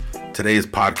Today's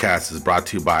podcast is brought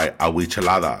to you by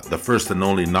Awichelada, the first and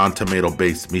only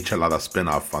non-tomato-based michelada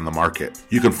spinoff on the market.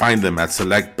 You can find them at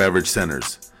select beverage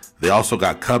centers. They also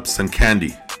got cups and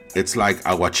candy. It's like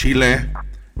aguachile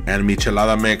and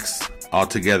michelada mix all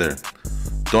together.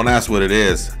 Don't ask what it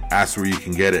is, ask where you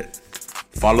can get it.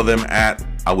 Follow them at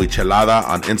Awichelada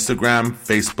on Instagram,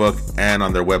 Facebook, and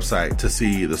on their website to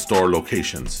see the store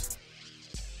locations.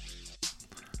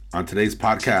 On today's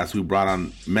podcast, we brought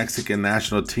on Mexican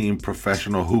national team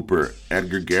professional hooper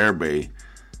Edgar Garibay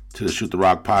to the Shoot the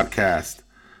Rock podcast.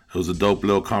 It was a dope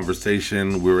little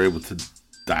conversation. We were able to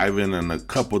dive in on a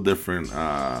couple different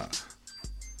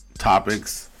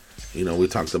topics. You know, we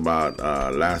talked about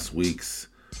last week's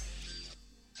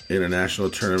international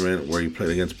tournament where he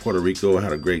played against Puerto Rico,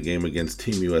 had a great game against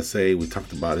Team USA. We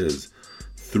talked about his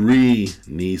 3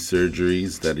 knee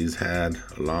surgeries that he's had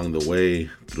along the way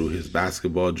through his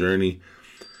basketball journey.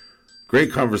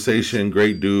 Great conversation,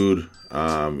 great dude.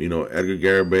 Edgar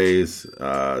Garibay is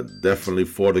definitely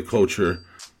for the culture.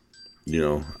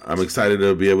 I'm excited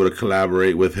to be able to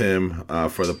collaborate with him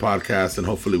for the podcast, and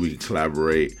hopefully we can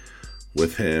collaborate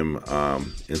with him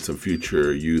in some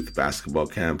future youth basketball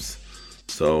camps.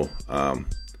 So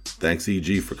thanks,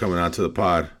 EG, for coming out to the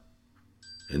pod.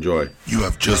 Enjoy. You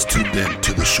have just tuned in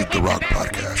to the Shoot the Rock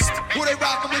podcast. Who they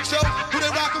rockin' with, yo? Who they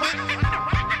rockin' with?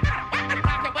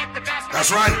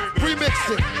 That's right. Remix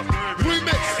it.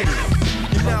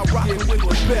 You're now rockin' with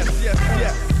the best.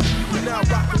 Yes. You're now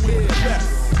rockin' with the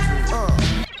best.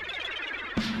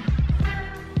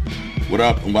 What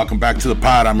up, and welcome back to the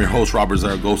pod. I'm your host, Robert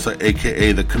Zaragoza,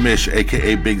 a.k.a. The Commish,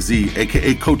 a.k.a. Big Z,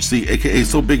 a.k.a. Coach Z, a.k.a.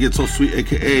 So Big It's So Sweet,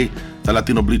 a.k.a. The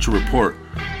Latino Bleacher Report.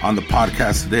 On the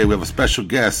podcast today, we have a special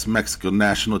guest, Mexico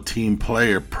national team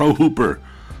player, pro hooper,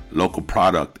 local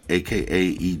product,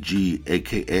 a.k.a. EG,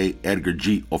 a.k.a. Edgar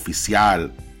G.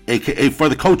 Oficial, a.k.a. for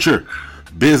the culture,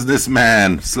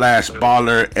 businessman /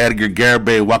 baller, Edgar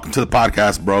Garibay. Welcome to the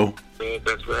podcast, bro. Man,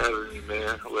 thanks for having me,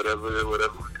 man. Whatever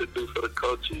we could do for the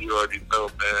culture, you already know,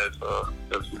 man. So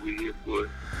that's what we're here for.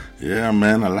 Yeah,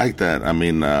 man, I like that. I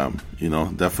mean,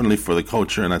 definitely for the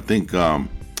culture, and I think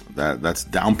that's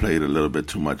downplayed a little bit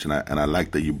too much, and I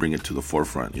like that you bring it to the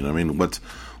forefront. You know what I mean?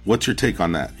 What's your take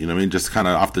on that? You know what I mean? Just kind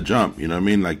of off the jump. You know what I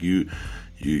mean? Like you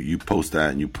post that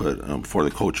and you put for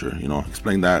the culture.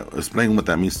 Explain what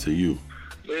that means to you.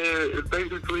 Yeah, it's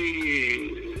basically,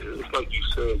 it's like you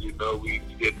said, we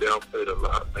get downplayed a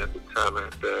lot, man, the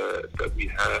talent that we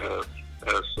have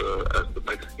as the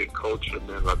Mexican culture,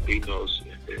 man, Latinos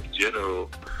in general.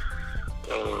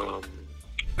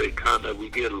 We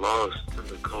get lost in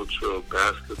the culture of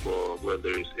basketball, whether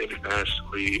it's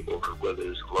internationally or whether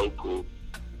it's local.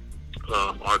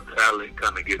 Our talent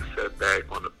kind of gets set back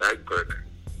on the back burner.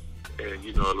 And,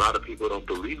 a lot of people don't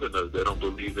believe in us. They don't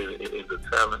believe in the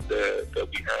talent that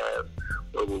we have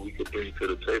or what we can bring to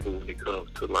the table when it comes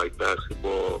to, like,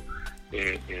 basketball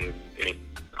and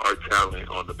our talent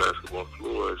on the basketball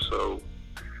floor. So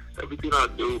everything I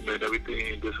do, man,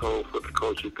 this whole for the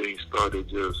culture thing started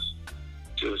just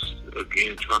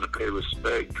again trying to pay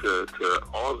respect to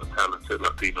all the talented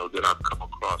Latinos that I've come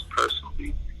across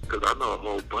personally, because I know a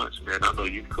whole bunch, man. I know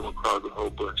you've come across a whole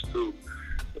bunch too.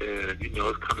 And,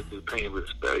 it's kind of just paying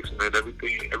respects, man.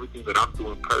 Everything that I'm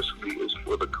doing personally is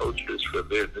for the culture, it's for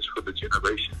them, it's for the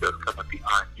generation that's coming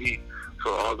behind me.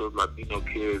 For all those Latino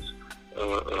kids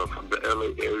from the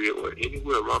LA area or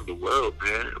anywhere around the world,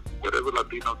 man. Whatever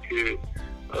Latino kid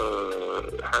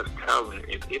has talent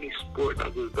in any sport,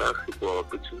 not just basketball,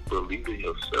 but just believe in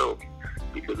yourself,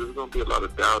 because there's going to be a lot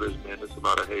of doubters, man. There's a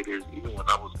lot of haters. Even when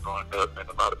I was growing up, man,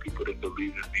 a lot of people didn't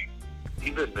believe in me.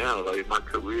 Even now, like in my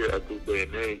career at this day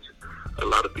and age, a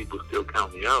lot of people still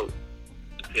count me out.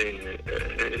 And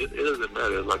it doesn't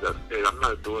matter. Like I said, I'm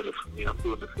not doing it for me. I'm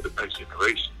doing it for the next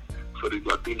generation, for these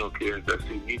Latino kids that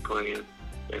see me playing.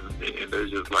 And they're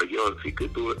just like, yo, if he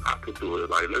could do it, I could do it.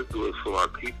 Like, let's do it for our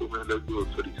people, man. Let's do it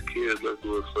for these kids. Let's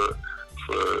do it for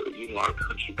our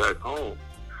country back home.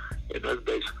 And that's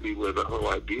basically where the whole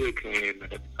idea came.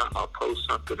 And every time I post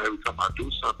something, every time I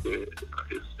do something,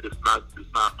 it's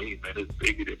not me, man. It's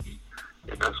bigger than me.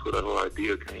 And that's where the whole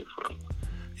idea came from.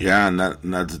 Yeah, and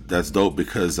that's dope,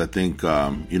 because I think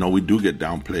we do get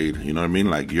downplayed. You know what I mean?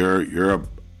 Like you're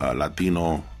a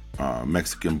Latino,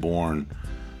 Mexican-born,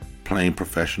 playing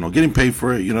professional, getting paid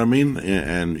for it. You know what I mean?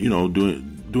 And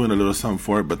doing a little something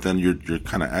for it. But then you're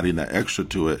kind of adding that extra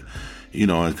to it.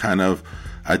 And kind of,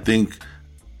 I think,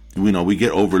 we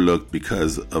get overlooked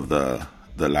because of the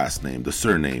last name, the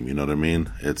surname. You know what I mean?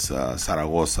 It's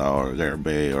Zaragoza or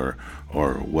Garibay or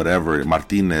whatever,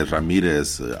 Martinez,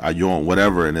 Ramirez, Ayon,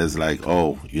 whatever, and it's like,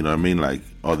 oh, you know what I mean? Like,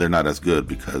 oh, they're not as good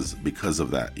because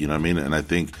of that. You know what I mean? And I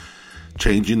think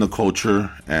changing the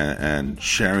culture and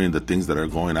sharing the things that are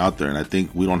going out there. And I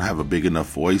think we don't have a big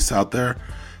enough voice out there.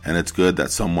 And it's good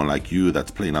that someone like you that's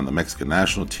playing on the Mexican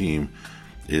national team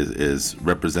is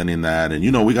representing that.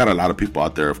 And, we got a lot of people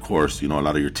out there, of course, a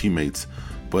lot of your teammates.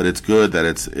 But it's good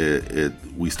that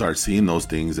we start seeing those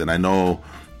things. And I know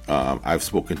I've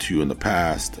spoken to you in the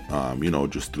past,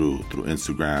 just through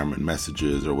Instagram and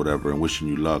messages or whatever, and wishing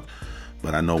you luck.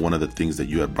 But I know one of the things that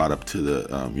you had brought up to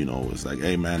the, was like,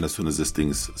 hey, man, as soon as this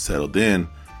thing's settled in,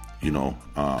 I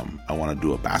want to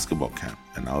do a basketball camp.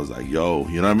 And I was like, yo,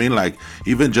 you know what I mean? Like,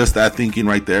 even just that thinking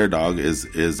right there, dog, is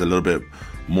a little bit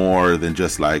more than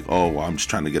just like, oh, well, I'm just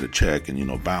trying to get a check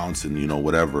and, bounce and,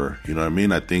 whatever. You know what I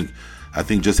mean? I think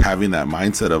just having that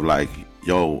mindset of like,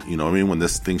 yo, when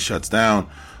this thing shuts down,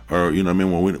 or,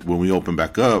 when we open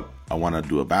back up, I want to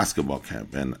do a basketball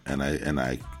camp. And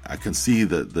I can see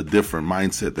the different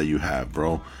mindset that you have,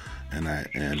 bro. And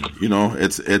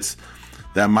it's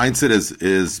that mindset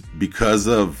is because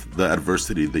of the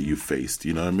adversity that you faced.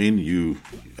 You know what I mean?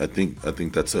 I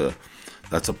think that's a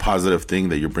positive thing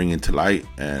that you're bringing to light,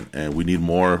 and we need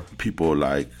more people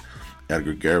like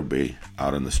Edgar Garibay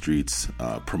out on the streets,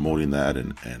 promoting that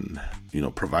and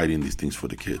providing these things for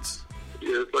the kids.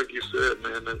 Yeah, it's like you said,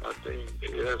 man. I think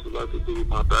it has a lot to do with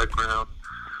my background,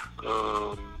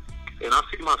 and I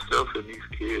see myself in these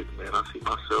kids, man. I see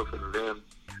myself in them.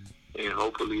 And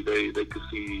hopefully they could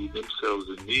see themselves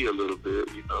in me a little bit,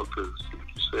 because like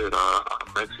you said,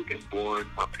 I'm Mexican born.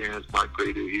 My parents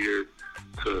migrated here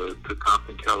to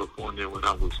Compton, California when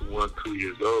I was 2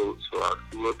 years old. So I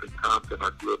grew up in Compton.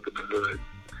 I grew up in the hood.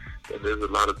 And there's a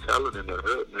lot of talent in the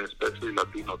hood, man, especially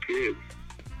Latino kids.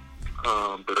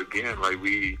 But again, like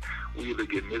we either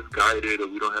get misguided or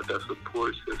we don't have that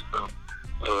support system,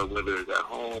 whether it's at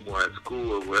home or at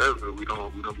school or wherever. We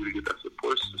don't really get that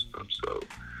support system. So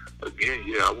again,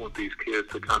 yeah, I want these kids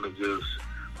to kind of just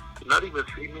not even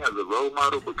see me as a role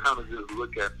model, but kind of just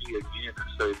look at me again and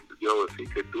say, yo, if he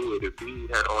could do it, if he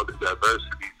had all the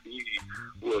diversity, if he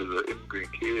was an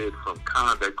immigrant kid from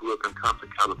that grew up in Compton,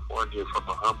 California, from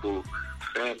a humble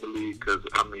family, because,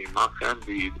 my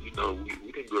family, we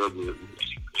didn't grow up with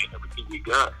everything we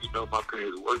got. My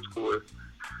parents worked for it.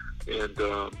 And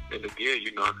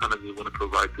again, I kind of just want to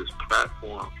provide this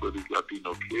platform for these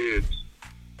Latino kids,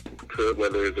 to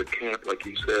whether it's a camp, like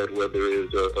you said, whether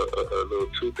it's a little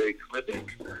 2-day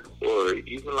clinic, or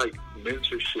even like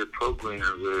mentorship programs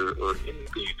or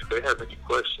anything. If they have any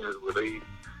questions, where they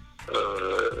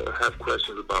have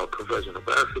questions about professional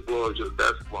basketball, or just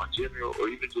basketball in general, or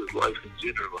even just life in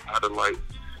general, how to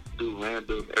do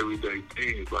random everyday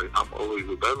things, I'm always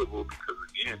available, because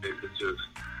again, it's just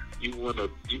you wanna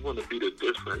be the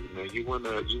difference, man. You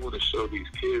wanna show these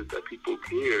kids that people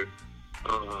care.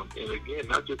 And again,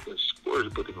 not just in sports,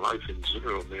 but in life in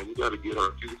general, man. We got to get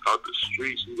our youth out the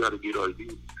streets. We got to get our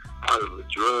youth out of the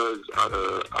drugs, out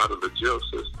of the jail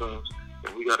systems,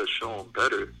 and we got to show them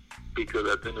better. Because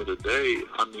at the end of the day,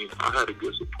 I had a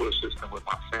good support system with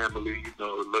my family.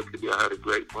 Luckily I had a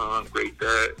great mom, great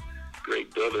dad,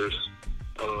 great brothers,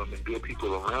 and good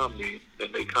people around me,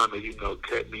 and they kind of,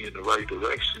 kept me in the right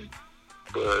direction.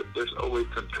 But there's always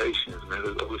temptations, man.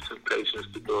 There's always temptations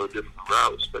to go a different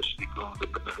route, especially growing up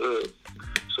in the hood.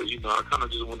 So, I kind of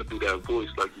just want to be that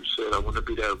voice, like you said. I want to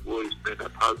be that voice, man,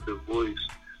 that positive voice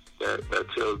that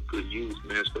tells the youth,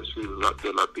 man, especially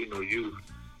the Latino youth,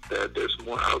 that there's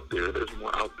more out there. There's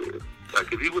more out there.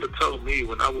 Like, if you would have told me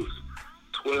when I was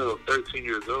 12, 13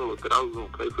 years old that I was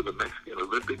going to play for the Mexican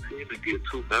Olympic team and get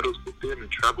 2 medals with them and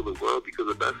travel the world because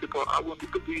of basketball, I wouldn't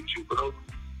have believed you, bro.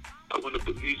 I wouldn't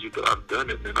have believed you, but I've done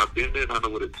it, man. I've been there, and I know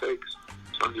what it takes.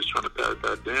 So I'm just trying to pass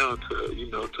that down to,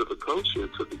 to the culture,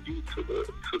 to the youth, to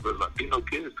the Latino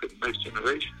kids, to the next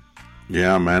generation.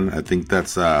 Yeah, man. I think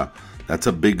that's a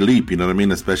big leap. You know what I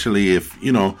mean? Especially if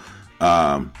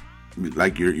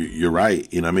like you're right.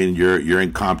 You know what I mean? You're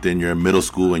in Compton, you're in middle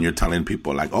school, and you're telling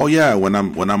people like, oh yeah, when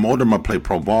I'm older, I'm gonna play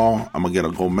pro ball. I'm gonna get a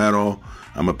gold medal.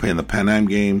 I'm gonna play in the Pan Am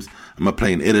Games. I'm gonna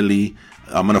play in Italy.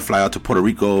 I'm going to fly out to Puerto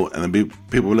Rico, and then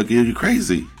people will look at you, you're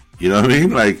crazy. You know what I mean?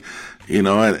 Like,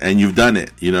 and you've done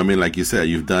it. You know what I mean? Like you said,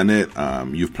 you've done it.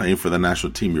 You've played for the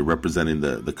national team. You're representing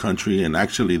the country. And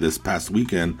actually this past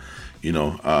weekend, you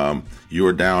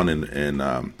were down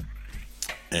and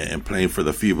playing for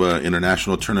the FIBA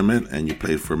International Tournament, and you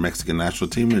played for Mexican national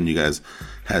team, and you guys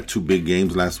had 2 big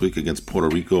games last week against Puerto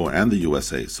Rico and the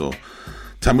USA. So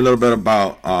tell me a little bit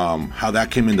about how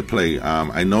that came into play.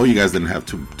 I know you guys didn't have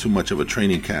too much of a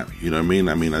training camp. You know what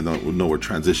I mean? I don't know we're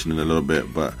transitioning a little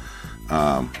bit, but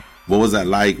what was that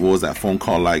like? What was that phone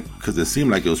call like? Because it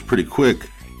seemed like it was pretty quick.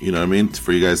 You know what I mean?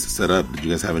 For you guys to set up. Did you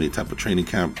guys have any type of training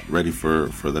camp ready for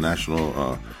the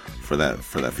national for that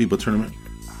FIBA tournament?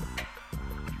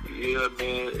 Yeah,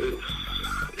 man,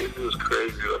 it was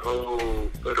crazy. The whole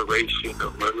federation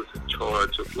of whoever's in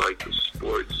charge of like the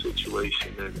sports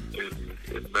situation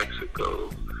in Mexico.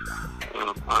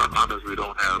 I honestly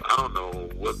I don't know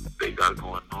what they got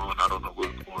going on. I don't know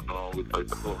what's going on with like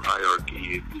the whole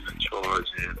hierarchy and who's in charge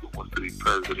and who wants to be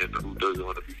president and who doesn't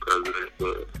want to be president.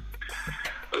 But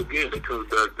again, it comes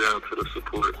back down to the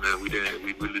support, man. We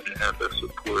really didn't have that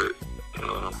support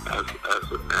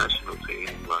as a national team,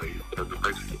 like as a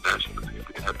Mexican national team.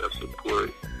 We didn't have that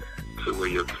support to where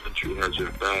your country has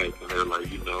your back, and they're like,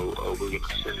 we're going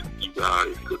to send you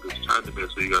guys to this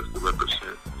tournament so you guys can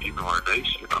represent, our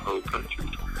nation, our whole country.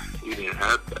 We didn't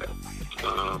have that.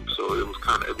 So it was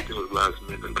kind of, everything was last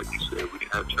minute, like you said. We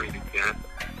didn't have training camp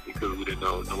because we didn't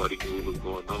know, nobody knew what was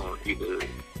going on.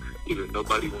 Either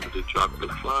nobody wanted to drop the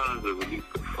funds or release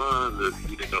the funds, or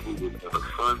we didn't know who was going to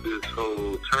fund this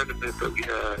whole tournament that we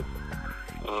had.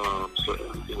 So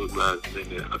everything was last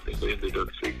minute. I think they ended up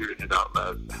figuring it out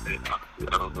last minute. Honestly,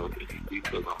 I don't know any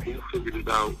details on who figured it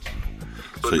out,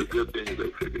 but so the good thing is they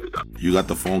figured it out. You got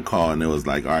the phone call and it was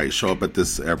like, all right, show up at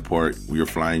this airport. We're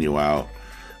flying you out.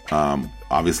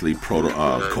 Obviously,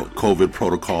 COVID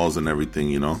protocols and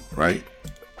everything, right?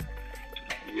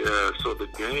 Yeah, so the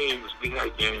games, we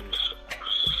had games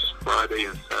Friday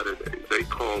and Saturday. They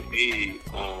called me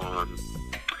on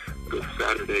the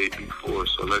Saturday before,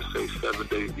 so let's say 7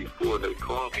 days before, they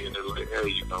called me and they're like, hey,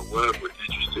 you know what, we're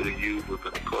interested in you, we're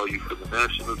going to call you for the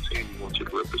national team, we want you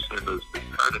to represent us this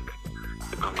tournament.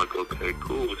 And I'm like, okay,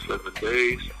 cool, it's 7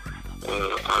 days.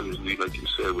 Obviously, like you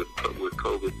said, with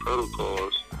COVID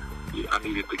protocols, I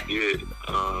needed to get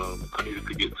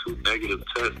 2 negative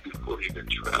tests before even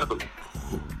traveling.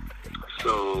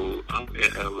 So I'm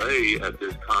in LA at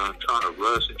this time trying to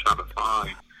rush and trying to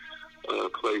find a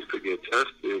place to get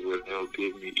tested where they'll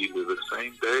give me either the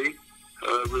same day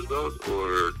results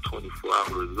or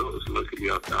 24-hour results. Luckily,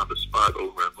 I found a spot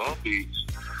over in Long Beach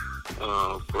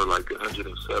for like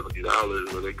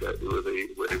 $170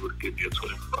 where they would give me a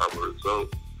 24-hour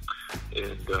result.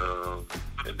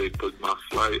 And they booked my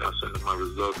flight. I sent them my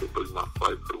results. They booked my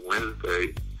flight for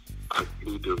Wednesday. I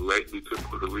flew directly to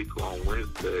Puerto Rico on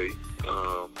Wednesday.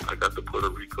 I got to Puerto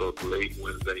Rico late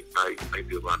Wednesday night,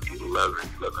 maybe around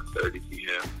 11:30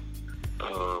 p.m.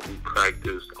 We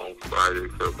practiced on Friday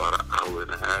for about an hour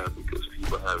and a half because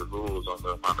people have rules on the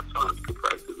amount of time you can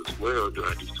practice as well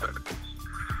during these tournaments.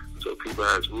 So people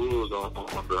has rules on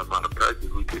the amount of practice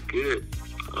we could get.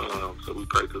 So we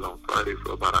practiced on Friday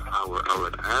for about an hour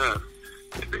and a half.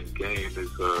 And then game is,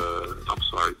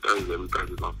 Thursday. We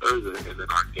practice on Thursday, and then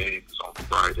our game is on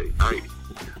Friday night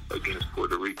against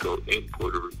Puerto Rico in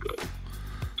Puerto Rico.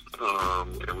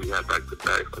 And we had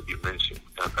back-to-backs, like you mentioned.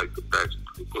 We had back-to-backs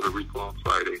in Puerto Rico on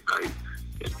Friday night,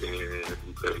 and then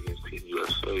we played against Team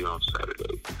USA on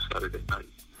Saturday night.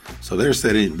 So they're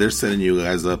setting you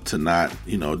guys up to not,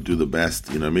 do the best.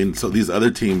 You know what I mean? So these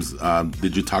other teams,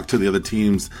 did you talk to the other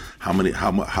teams?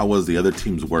 How was the other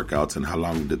teams' workouts, and how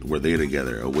long were they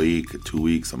together? A week, 2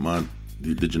 weeks, a month?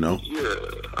 Did you know? Yeah,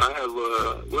 I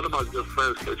have one of my good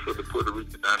friends plays for the Puerto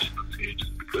Rican national team,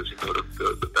 just because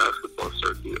the basketball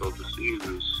circuit overseas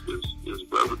is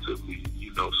relatively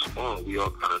small. We all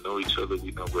kind of know each other.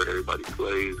 We know where everybody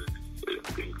plays and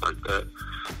things like that.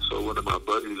 So one of my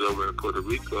buddies over in Puerto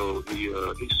Rico,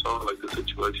 he saw like the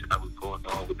situation that was going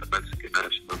on with the Mexican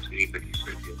national team, and he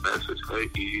sent me a message,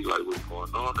 hey, E, like, what's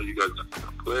going on? Are you guys going to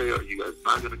come play? Are you guys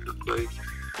not going to come play?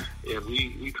 And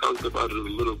we talked about it a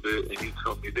little bit, and he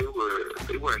told me they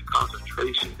were in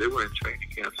concentration. They were in training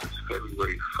camp since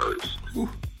February 1st. Ooh.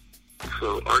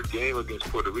 So our game against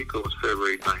Puerto Rico was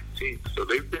February 19th. So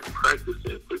they've been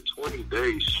practicing for 20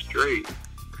 days straight,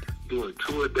 doing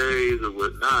tour-a-days or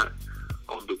whatnot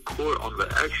on the court, on the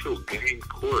actual game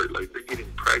court. Like, they're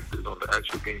getting practice on the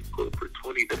actual game court for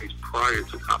 20 days prior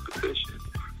to competition.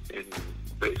 And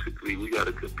basically, we got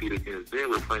to compete against them.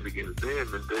 We're playing against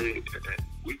them, and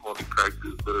we only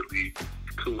practice literally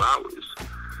 2 hours.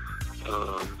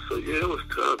 So yeah, it was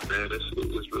tough, man.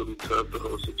 It was really tough. The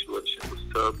whole situation was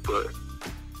tough, but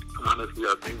honestly,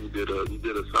 I think we did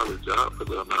a solid job for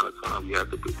the amount of time we had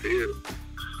to prepare.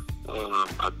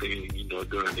 I think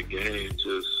during the game,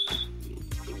 just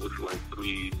with like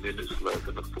 3 minutes left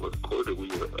in the fourth quarter, we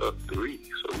were up 3,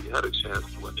 so we had a chance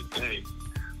to win the game.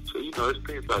 So it's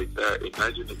things like that.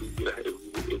 Imagine if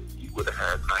we would have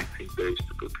had 19 days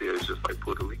to prepare, just like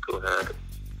Puerto Rico had.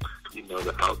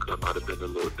 The outcome might have been a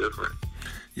little different.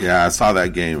 Yeah, I saw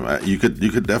that game. You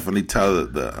could definitely tell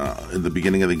that in the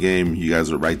beginning of the game, you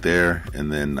guys were right there,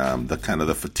 and then the kind of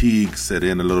the fatigue set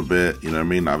in a little bit. You know what I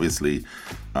mean? Obviously,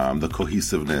 the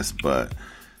cohesiveness, but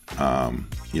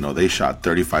they shot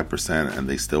 35% and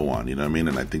they still won. You know what I mean?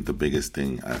 And I think the biggest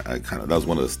thing, I kind of, that was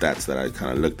one of the stats that I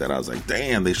kind of looked at. I was like,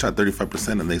 damn, they shot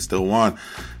 35% and they still won.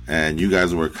 And you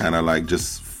guys were kind of like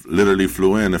just literally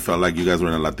flew in. It felt like you guys were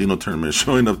in a Latino tournament,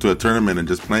 showing up to a tournament and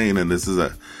just playing. And this is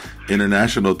a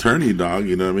international tourney, dog.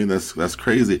 You know what I mean? That's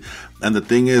crazy. And the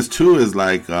thing is too, is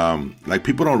like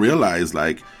people don't realize,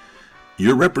 like,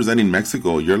 you're representing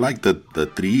Mexico. You're like the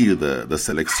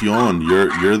selección.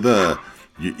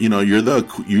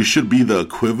 You should be the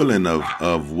equivalent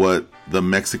of what the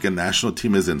Mexican national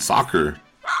team is in soccer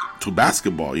to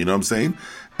basketball. You know what I'm saying?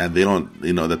 And they don't,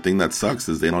 the thing that sucks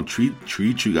is they don't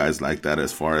treat you guys like that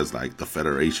as far as like the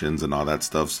federations and all that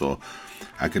stuff. So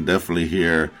I can definitely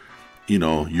hear,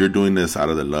 you're doing this out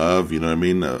of the love, you know what I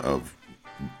mean, of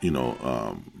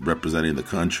representing the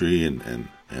country and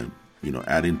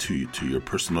adding to your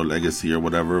personal legacy or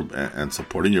whatever, and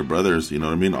supporting your brothers, you know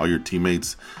what I mean, all your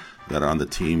teammates that are on the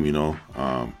team.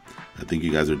 I think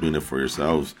you guys are doing it for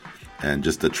yourselves. And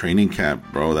just the training camp,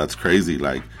 bro, that's crazy.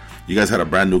 Like, you guys had a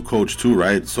brand new coach too,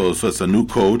 right? So it's a new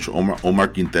coach. Omar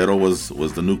Quintero was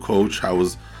the new coach.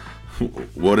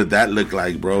 What did that look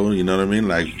like, bro? You know what I mean?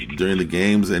 Like, during the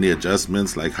games, any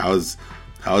adjustments? Like, how is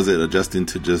it adjusting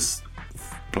to just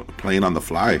playing on the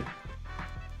fly?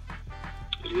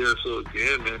 Yeah, so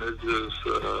again, man, it's just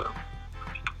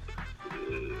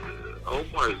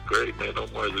Omar is great, man.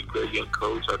 Omar is a great young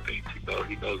coach. I think he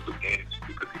knows the games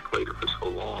because he played it for so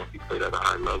long. He played at a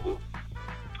high level.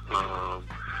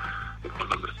 If I'm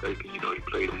not mistaken, he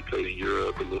played in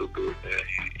Europe a little bit, and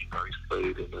he's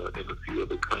played in a few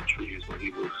other countries when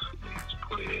he was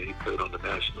playing. He played on the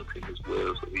national team as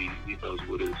well, so he knows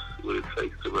what it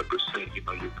takes to represent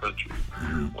your country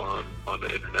on the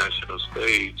international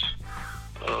stage.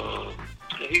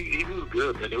 He was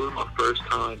good, man. It was my first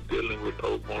time dealing with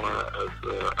Omar as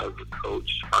a coach.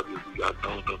 Obviously, I've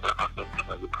known him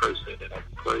as a person and as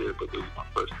a player, but it was my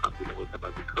first time dealing with him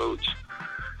as a coach.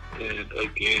 And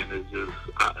again, it's just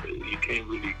you can't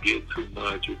really get too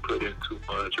much or put in too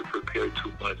much or prepare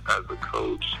too much as a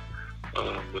coach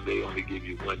when they only give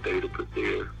you one day to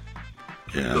prepare.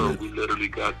 Yeah. So we literally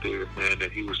got there, man,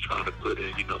 and he was trying to put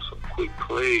in, some quick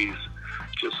plays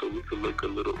just so we could look a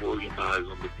little organized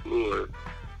on the floor.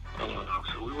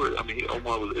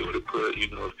 Omar was able to put,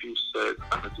 a few sets,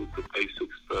 kind of just the basic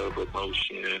stuff, a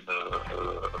motion,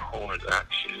 a horns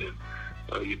action,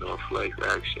 a flex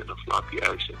action, a floppy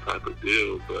action type of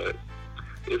deal. But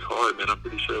it's hard, man. I'm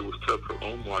pretty sure it was tough for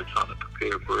Omar trying to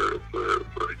prepare for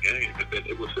a game. And then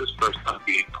it was his first time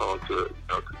being called to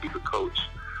be the coach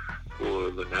for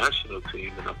the national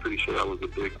team, and I'm pretty sure that was a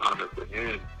big honor for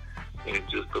him. And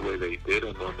just the way they did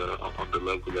him on the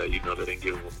level that they didn't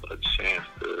give him a chance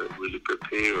to really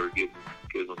prepare or give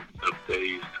him enough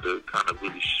days to kind of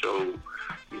really show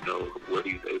what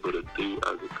he's able to do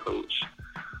as a coach.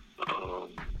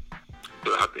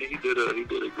 But I think he did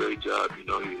a great job. He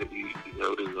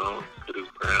held his own, stood his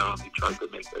ground. He tried to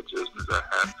make adjustments at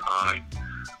halftime.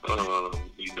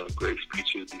 Great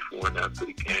speeches before and after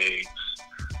the games.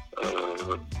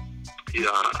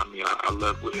 I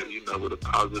left with with a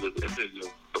positive image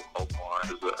of Omar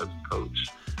as a coach.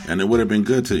 And it would have been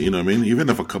good to, even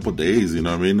if a couple days,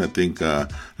 I think,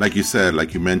 like you said,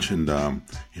 like you mentioned,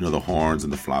 the horns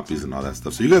and the floppies and all that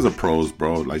stuff. So you guys are pros,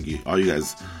 bro. Like all you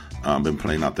guys been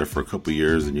playing out there for a couple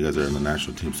years, and you guys are in the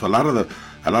national team. So a lot of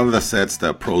the sets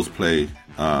that pros play,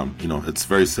 it's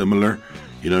very similar,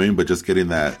 but just getting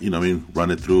that,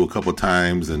 run it through a couple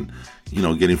times and,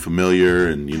 getting familiar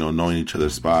and, knowing each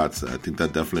other's spots. I think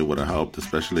that definitely would have helped,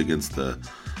 especially against the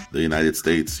United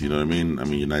States. You know what I mean?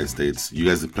 United States, you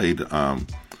guys have played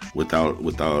without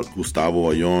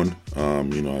Gustavo Ayón.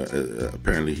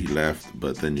 Apparently he left,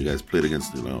 but then you guys played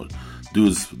against,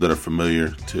 dudes that are familiar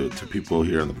to people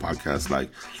here on the podcast, like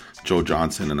Joe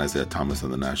Johnson and Isaiah Thomas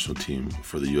on the national team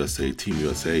for the Team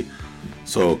USA.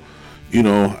 So,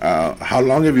 how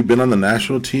long have you been on the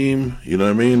national team? You know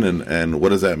what I mean? And what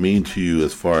does that mean to you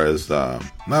as far as,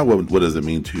 not what does it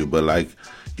mean to you, but like,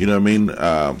 you know what I mean?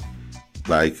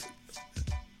 Like,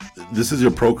 this is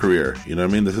your pro career. You know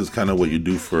what I mean? This is kind of what you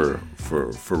do for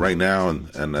right now.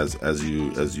 And as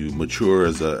you mature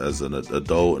as an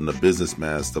adult and a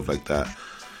businessman, stuff like that,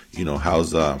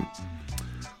 how's,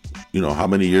 how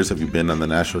many years have you been on the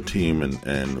national team,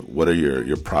 and what are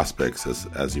your prospects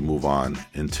as you move on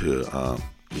into,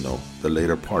 the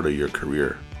later part of your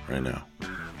career right now?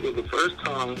 Well, the first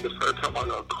time I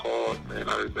got called, man,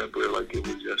 I remember like it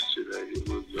was yesterday. It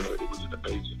was an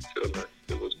amazing feeling.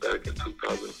 It was back in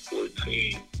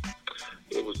 2014.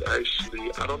 It was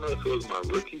actually, I don't know if it was my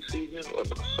rookie season or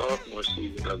my sophomore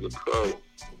season as a pro.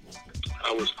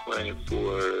 I was playing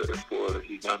for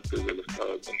Gigante del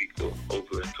Estado de Mexico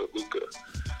over in Toluca.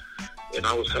 And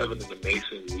I was having an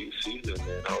amazing season,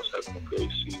 man. I was having a great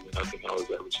season. I think I was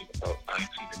averaging about 19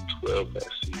 and 12 that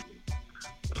season.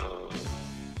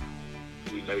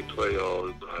 We made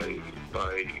playoffs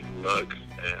by luck,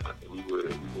 and I think we were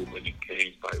winning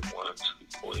games by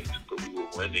 1-2 points, but we were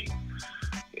winning.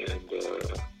 And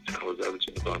I was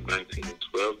averaging about 19 and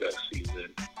 12 that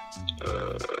season.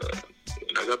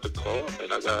 And I got the call,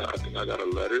 and I think I got a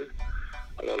letter.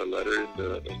 I got a letter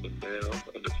in the mail,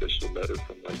 an official letter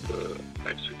from like the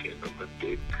Mexican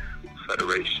Olympic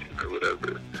Federation or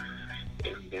whatever.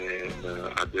 And then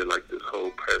I did like this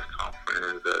whole press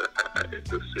conference in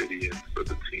the city and for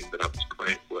the team that I was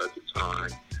playing for at the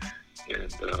time.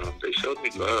 And they showed me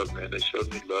love, man. They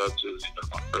showed me love just,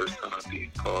 my first time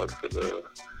being called for the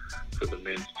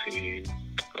men's team.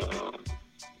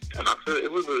 And I feel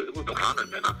it was an honor,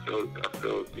 man. I felt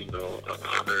an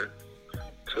honor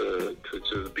to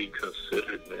just be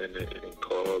considered, man, and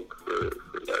called for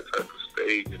that type of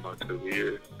stage in my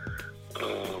career.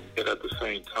 And at the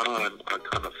same time, I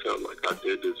kind of felt like I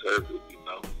did deserve it,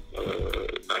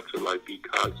 not to like be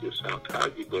cocky or sound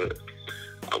cocky, but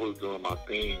I was doing my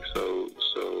thing. So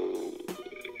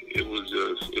it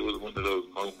was one of those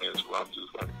moments where I'm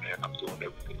just like, man, I'm doing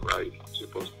everything right. I'm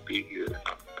supposed to be here,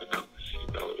 and I'm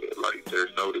like they're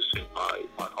noticing my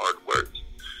hard work.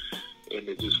 And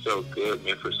it just felt good,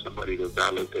 man, for somebody to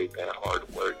validate that hard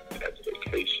work and that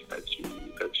dedication that you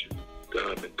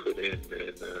done and put in, and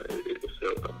it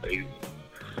felt amazing.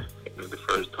 And then the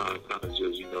first time, kind of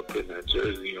just putting that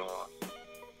jersey on,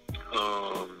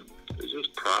 it's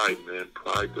just pride, man.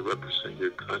 Pride to represent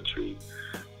your country.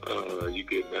 You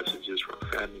get messages from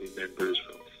family members,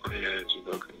 from friends,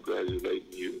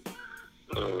 congratulating you.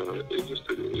 It's just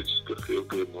a feel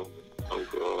good moment.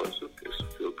 Overall, it's a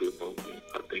feel-good moment.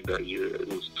 I think that year, it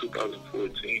was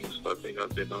 2014, so I think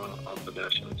I've been on the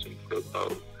national team for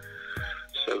about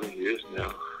 7 years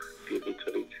now, give or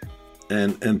take.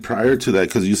 And prior to that,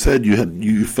 because you said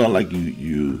you felt like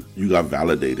you got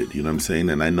validated, you know what I'm saying?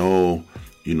 And I know,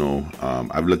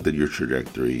 I've looked at your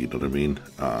trajectory, you know what I mean?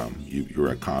 You were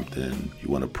at Compton, you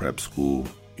went to prep school,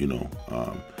 you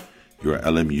were at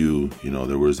LMU,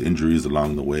 there was injuries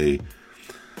along the way.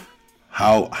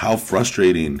 How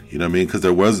frustrating, you know what I mean? Because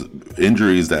there was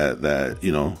injuries that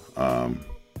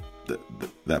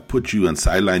that put you and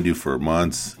sidelined you for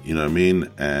months, you know what I mean?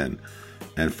 And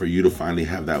for you to finally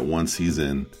have that one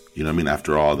season, you know what I mean,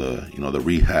 after all the the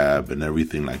rehab and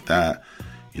everything like that,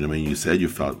 you know what I mean? You said you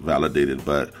felt validated,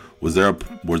 but was there a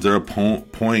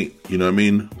point, you know what I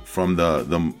mean, from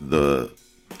the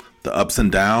ups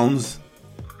and downs,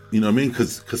 you know what I mean?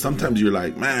 Because sometimes you're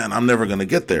like, man, I'm never gonna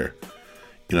get there.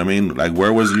 You know what I mean? Like,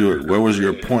 where was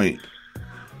your point?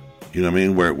 You know what I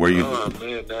mean? Where you? Oh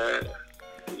man,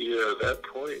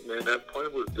 that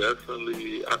point was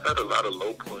definitely. I've had a lot of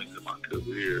low points in my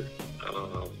career.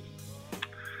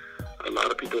 A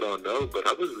lot of people don't know, but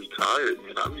I was retired,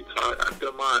 man. I retired.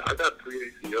 I got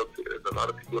 3 ACL tears. A lot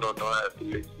of people don't know I have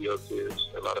 3 ACL tears.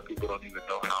 A lot of people don't even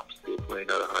know how I'm still playing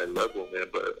at a high level, man.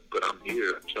 But I'm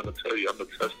here. I'm trying to tell you, I'm a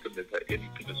testament that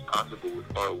anything is possible with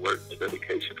hard work and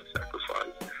dedication and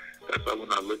sacrifice. That's why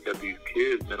when I look at these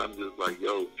kids, man, I'm just like,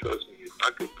 yo, trust me, if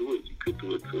I could do it, you could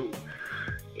do it too.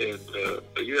 And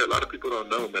but yeah, a lot of people don't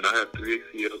know, man. I have 3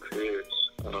 ACL tears.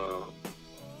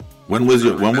 When was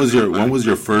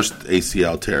your first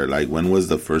ACL tear? Like, when was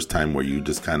the first time where you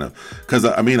just kind of? Because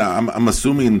I mean, I'm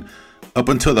assuming up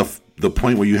until the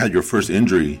point where you had your first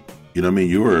injury, you know what I mean,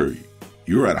 you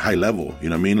were at a high level. You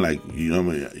know what I mean? Like, you know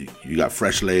what I mean? You got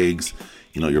fresh legs.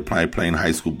 You're probably playing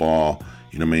high school ball.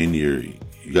 You know what I mean?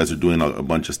 You guys are doing a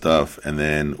bunch of stuff. And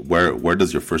then where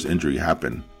does your first injury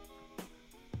happen?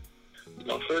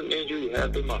 My first injury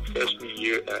happened my freshman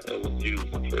year at LMU.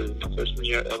 My freshman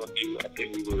year at LMU, I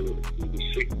think we were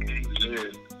 6 games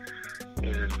in,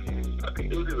 and I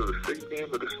think it was either the 6th game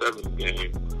or the 7th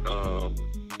game.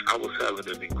 I was having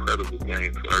an incredible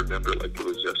game. So I remember like it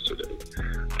was yesterday.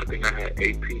 I think I had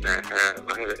 18 at half.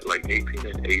 I had like 18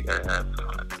 and 8 at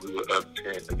halftime. We were up 10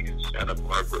 against Santa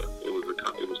Barbara.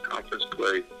 It was conference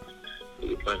play. We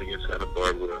were playing against Santa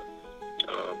Barbara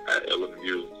at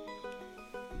LMU.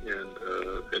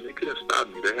 And they couldn't stop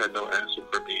me. They had no answer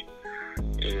for me.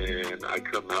 And I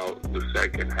come out the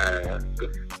second half.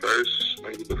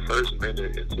 Maybe the first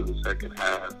minute into the second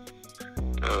half,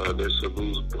 there's a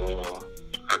loose ball.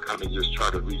 I kind of just try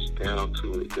to reach down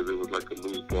to it because it was like a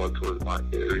loose ball towards my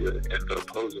area. And the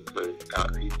opposing player,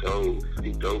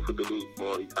 he dove for the loose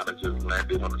ball. He kind of just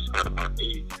landed on the side of my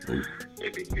knee.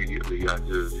 And immediately I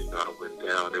just, I went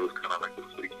down. It was kind of like a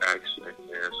freak accident,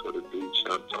 man. So the dude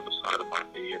dumped on the side of my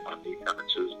knee, and my knee kind of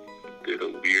just did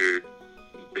a weird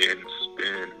bend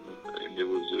spin, and it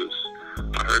was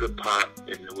just, I heard a pop, and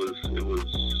it was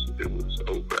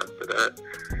over after that.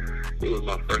 It was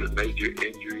my first major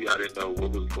injury. I didn't know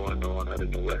what was going on. I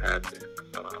didn't know what happened.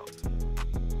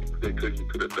 They took me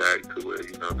to the back to where,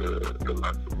 the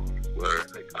locker room were.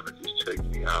 They kind of just checked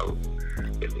me out,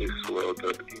 and it swelled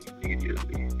up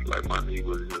immediately. Like, my knee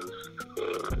was just,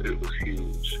 it was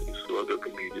huge. It swelled up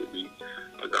immediately.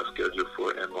 I got scheduled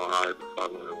for an MRI the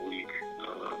following week.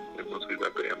 And once we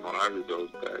got the MRI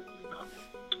results back,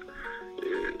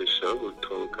 it showed a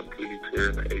completely tear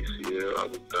in the ACL. I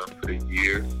was done for the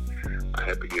year. I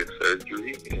had to get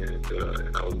surgery, and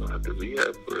I was going to have to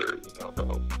rehab for,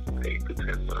 about 8 to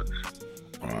 10 months.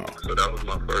 Wow. So that was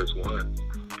my first one.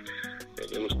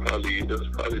 And it was probably the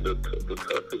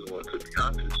toughest one, to be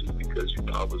honest with you, because,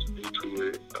 I was new to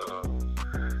it.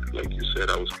 Like you said,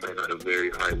 I was playing at a very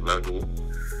high level.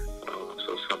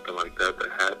 So something like that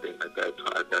happened at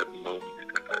that moment,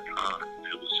 at that time,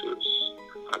 it was just,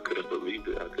 I couldn't believe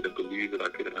it. I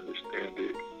couldn't understand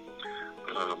it.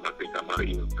 I think I might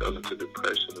even fell into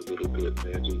depression a little bit,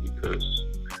 man, just because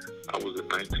I was a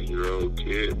 19-year-old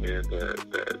kid, man,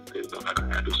 that didn't know how to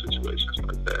handle situations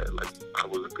like that. Like, I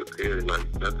wasn't prepared.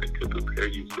 Like, nothing could prepare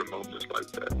you for moments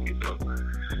like that,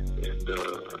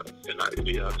 And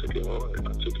I took it hard.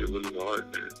 I took it really hard,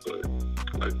 man. But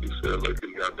like you said,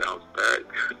 luckily I bounced back.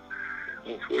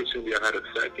 Unfortunately, I had a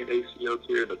second ACL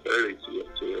tear and a third ACL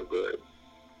tear, but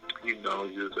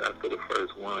just after the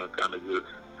first one, kind of just,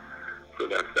 for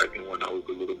that second one, I was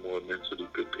a little more mentally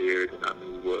prepared, and I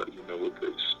knew what to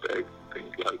expect,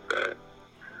 things like that.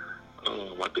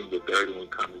 I think the third one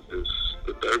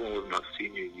was my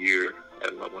senior year.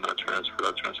 When I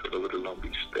transferred over to Long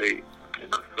Beach State,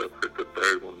 and I suffered the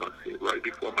third one right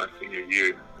before my senior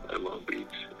year at Long Beach,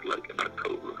 like in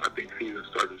October. I think season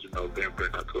started in November,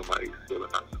 and I tore my ACL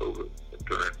in October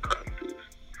during practice.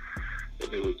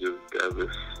 And it was just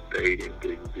devastating,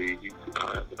 Big Z.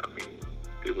 I mean,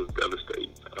 it was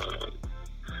devastating.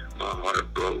 My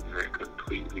heart broke, man,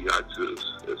 completely. As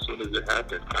soon as it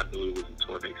happened, I knew it was a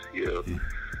torn ACL.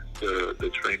 The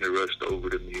trainer rushed over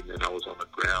to me, and I was on the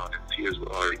ground, and tears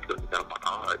were already coming down my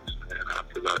eyes. And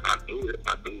I knew it.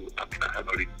 I had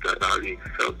already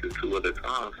felt it 2 other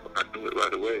times, so I knew it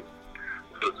right away.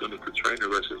 So as soon as the trainer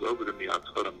rushes over to me, I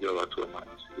told him, I tore my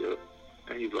ACL.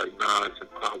 And he's like, nah, it's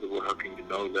impossible. How can you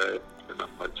know that? And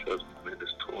I'm like, trust me, man,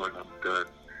 it's torn. I'm done.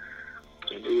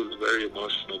 And it was a very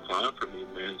emotional time for me,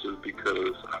 man, just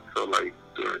because I felt like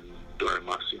during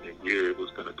my senior year, it was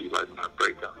going to be like my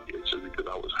breakout year, just because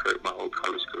I was hurt my whole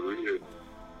college career.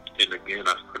 And again,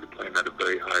 I started playing at a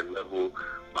very high level.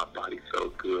 My body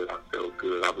felt good. I felt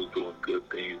good. I was doing good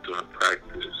things during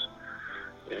practice.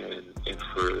 And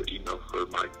for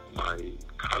my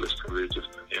college career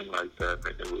just to end like that,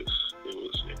 man, it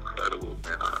was incredible,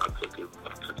 man. I took it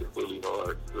really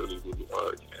hard, really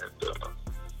hard.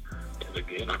 And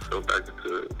again, I fell back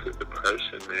into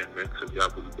depression, man. Mentally, I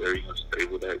was very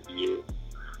unstable that year.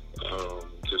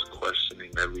 Just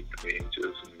questioning everything,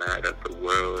 just mad at the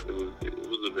world. It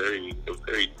was a very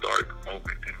dark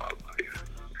moment in my life.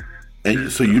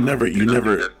 And so you never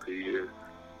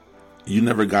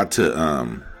got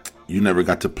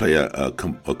to play a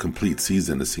complete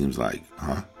season. It seems like,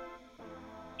 huh?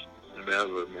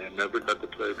 Never, man. Never got to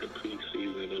play a complete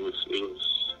season.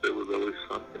 There was always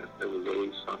something.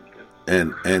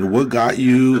 And what got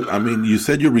you? I mean, you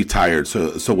said you retired.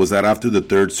 So was that after the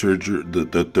third surgery,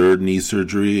 the third knee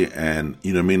surgery? And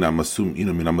I'm assuming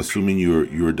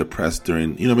you were depressed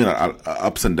during,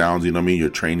 ups and downs. You're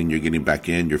training, you're getting back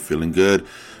in, you're feeling good.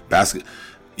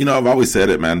 I've always said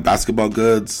it, man. Basketball's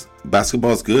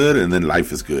good, and then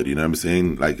life is good. You know what I'm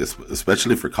saying? Like,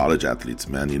 especially for college athletes,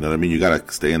 man. You know what I mean? You gotta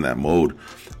stay in that mode.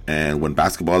 And when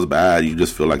basketball's bad, you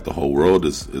just feel like the whole world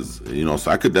is.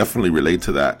 So I could definitely relate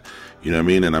to that. You know what I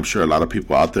mean? And I'm sure a lot of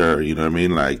people out there, you know what I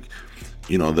mean? Like,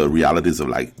 the realities of,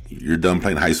 like, you're done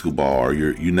playing high school ball, or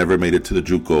you never made it to the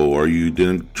JUCO, or you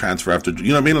didn't transfer after. You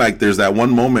know what I mean? Like, there's that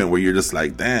one moment where you're just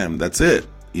like, damn, that's it.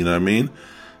 You know what I mean?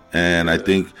 And I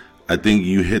think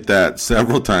you hit that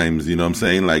several times, you know what I'm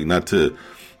saying? Like, not to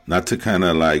kind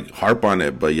of like harp on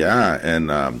it, but yeah. And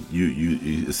you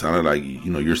it sounded like,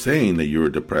 you're saying that you were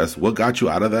depressed. What got you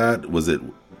out of that? Was it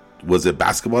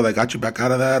basketball that got you back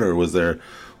out of that? Or was there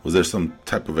some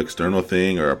type of external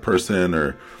thing, or a person,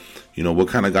 or, what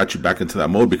kind of got you back into that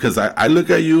mode? Because I look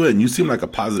at you and you seem like a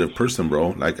positive person, bro.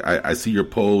 Like, I see your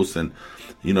posts, and,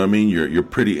 you know what I mean? You're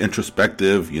pretty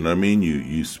introspective, you know what I mean?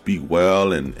 You speak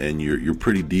well, and you're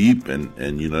pretty deep,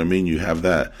 and you know what I mean? You have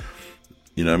that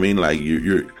You know what I mean? Like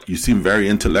you seem very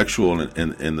intellectual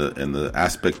in the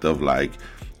aspect of like,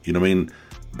 you know what I mean?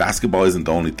 Basketball isn't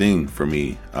the only thing for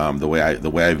me. The way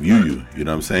I view you, you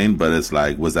know what I'm saying? But it's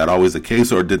like, was that always the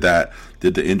case, or did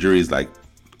the injuries like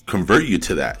convert you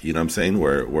to that? You know what I'm saying?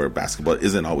 Where basketball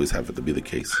isn't always having to be the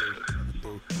case.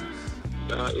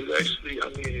 It's actually, I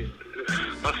mean,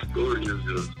 my story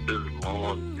is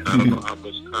long, and I don't know how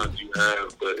much time you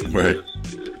have, but it's right.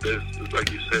 There's,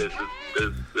 like you said,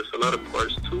 there's a lot of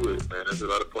parts to it, man. There's a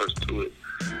lot of parts to it.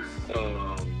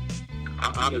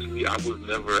 Honestly, I was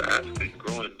never asking.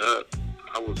 Growing up,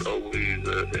 I was always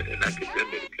an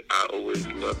academic. I always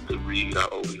loved to read. I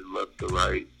always loved to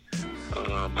write.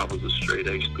 I was a straight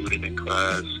A student in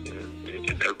class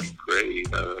in every grade.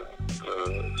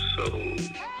 So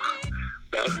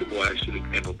basketball actually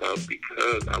came about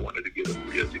because I wanted to get a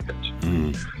free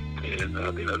education. And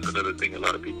I think that's another thing a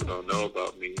lot of people don't know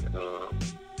about me.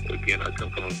 Again, I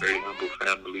come from a very humble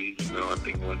family. You know, I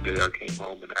think one day I came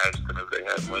home and asked them if they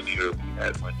had money or if we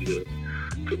had money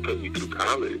to put me through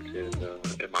college. And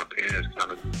my parents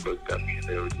kind of just looked at me and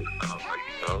they were just kind of like,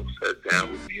 you know, sat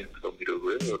down with me and told me the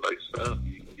real, like,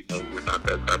 son, you know, we're not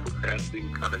that type of family.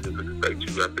 We kind of just expect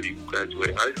you after you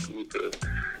graduate high school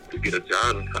to get a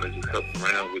job and kind of just help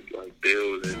around with like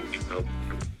bills and, you know,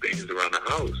 things around the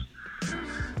house.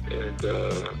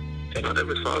 And I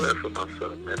never saw that for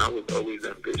myself, man. I was always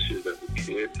ambitious as a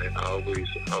kid, and I always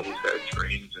had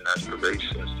dreams and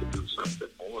aspirations to do something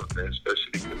more, man,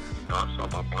 especially because, you know, I saw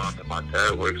my mom and my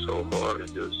dad work so hard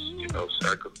and just, you know,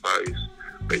 sacrifice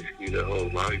basically their whole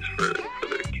lives for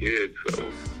their kids. So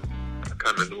I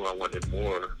kind of knew I wanted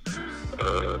more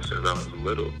since I was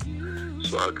little.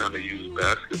 So I kind of used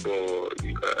basketball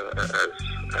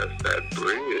as that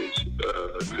bridge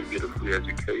to get a free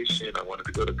education. I wanted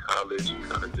to go to college and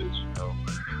kind of just, you know,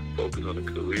 focus on a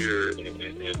career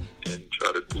and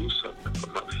try to do something for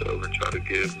myself and try to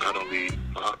give not only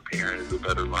my parents a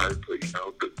better life, but, you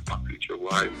know, my future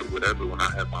wife or whatever when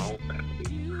I have my own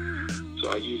family.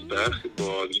 So I used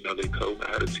basketball. You know, they told me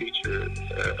I had a teacher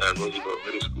at Roosevelt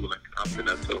Middle School in Compton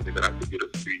that told me that I could get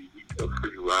a free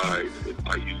ride if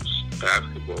I use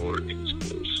basketball or any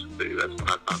sports. That's when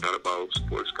I found out about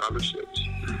sports scholarships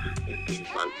and things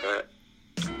like that.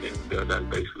 And that's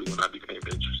basically when I became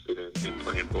interested in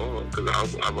playing ball, because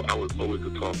I was always a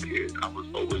tall kid. I was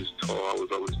always tall. I was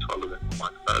always taller than my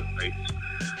classmates.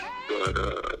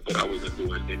 But I wasn't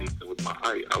doing anything with my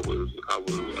height. I was a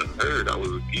nerd. I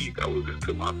was a geek. I was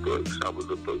into my books. I was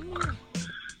a bookworm.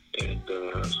 And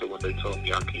so when they told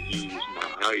me I could use my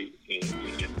height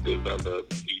and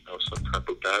develop, you know, some type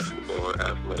of basketball or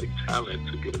athletic talent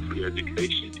to get a free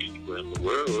education anywhere in the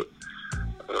world,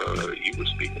 you were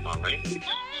speaking my language.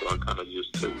 So I kind of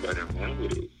just took that and ran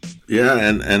with it. Yeah,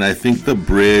 and I think the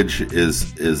bridge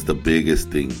is the biggest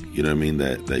thing, you know what I mean,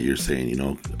 that you're saying, you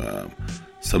know.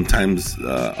 Sometimes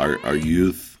our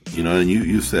youth, you know, and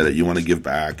you said it, you want to give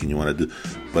back and you want to do,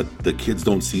 but the kids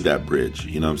don't see that bridge.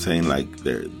 You know what I'm saying? Like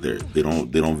they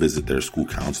don't visit their school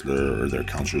counselor, or their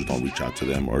counselors don't reach out to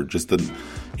them, or just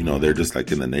they're just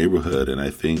like in the neighborhood. And I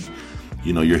think,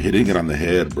 you know, you're hitting it on the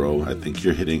head, bro. I think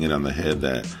you're hitting it on the head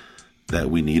that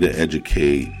we need to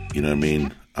educate, you know what I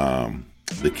mean,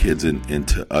 the kids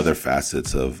into other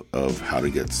facets of how to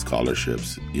get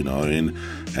scholarships, you know what I mean?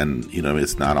 And, you know,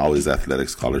 it's not always athletic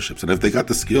scholarships. And if they got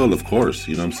the skill, of course,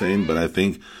 you know what I'm saying? But I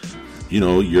think, you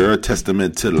know, you're a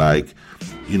testament to, like,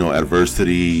 you know,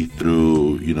 adversity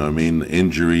through, you know what I mean,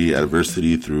 injury,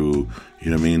 adversity through,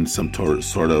 you know what I mean, some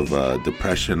sort of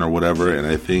depression or whatever. And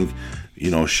I think,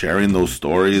 you know, sharing those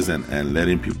stories and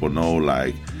letting people know,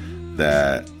 like,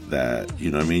 that, you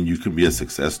know what I mean, you can be a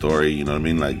success story, you know what I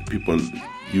mean? Like, people,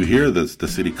 you hear the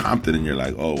city Compton and you're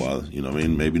like, oh, well, you know what I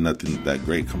mean? Maybe nothing that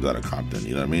great comes out of Compton,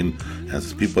 you know what I mean?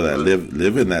 As people that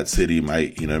live in that city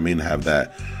might, you know what I mean, have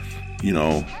that, you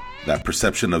know, that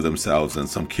perception of themselves. And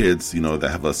some kids, you know, that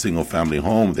have a single family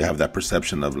home, they have that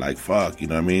perception of like, fuck, you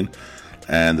know what I mean?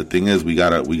 And the thing is, we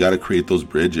gotta create those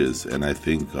bridges. And I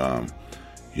think,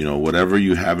 you know, whatever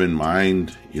you have in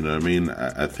mind, you know what I mean?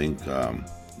 I think,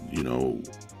 you know,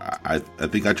 I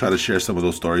think I try to share some of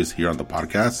those stories here on the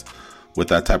podcast with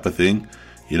that type of thing,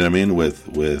 you know what I mean?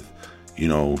 With, you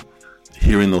know,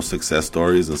 hearing those success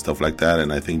stories and stuff like that.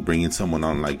 And I think bringing someone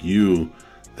on like you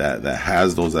that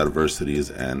has those adversities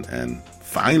and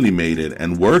finally made it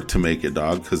and worked to make it,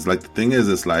 dog. Because, like, the thing is,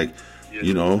 it's like,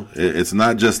 you know, it's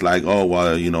not just like, oh,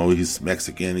 well, you know, he's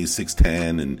Mexican, he's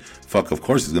 6'10", and fuck, of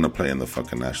course he's going to play in the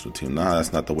fucking national team. Nah,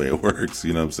 that's not the way it works,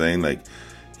 you know what I'm saying? Like,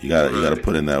 you gotta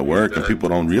put in that work, and people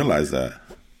don't realize that.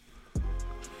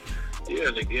 Yeah,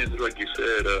 and again, like you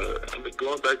said, I mean,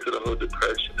 going back to the whole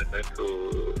depression and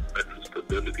mental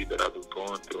instability that I was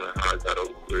going through and how I got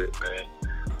over it, man.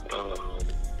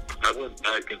 I went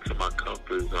back into my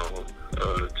comfort zone.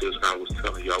 Just how I was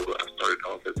telling y'all, I started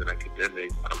off as an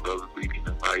academic. I love reading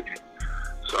and writing.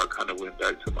 So I kind of went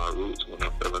back to my roots when I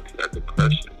fell into that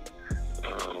depression.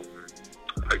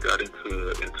 I got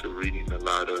into reading a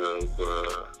lot of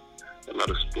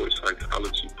sports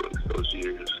psychology books those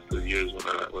years. The years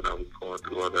when I was going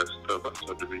through all that stuff, I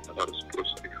started reading a lot of sports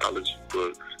psychology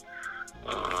books.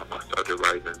 I started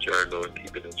writing a journal and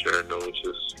keeping a journal,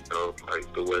 just,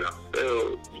 like the way I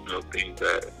felt, things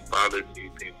that bothered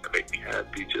me, things that make me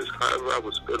happy, just however I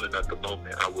was feeling at the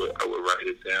moment, I would write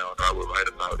it down, or I would write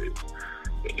about it,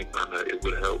 and it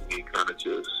would help me kind of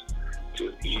just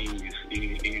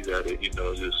ease at it, just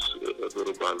a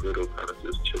little by little, kind of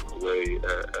just chip away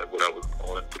at what I was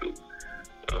going through.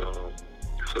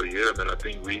 So yeah, man, I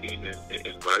think reading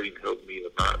and writing helped me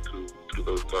a lot through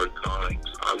those dark times.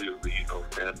 Obviously,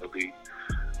 family,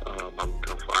 I would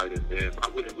confide in them. I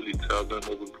wouldn't really tell them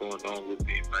what was going on with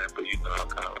me, man, but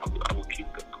I would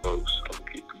keep them close. I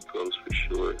would keep them close for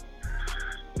sure.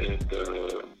 And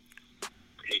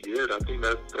yeah, I think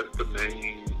that's the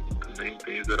main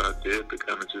things that I did to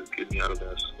kind of just get me out of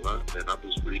that slump. And I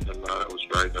was reading a lot, I was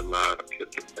writing a lot, I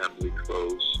kept the family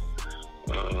close.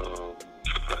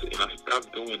 And I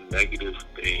stopped doing negative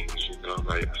things,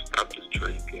 like I stopped the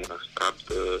drinking, I stopped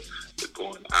the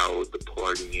going out, the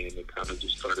partying, and kind of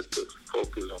just started to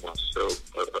focus on myself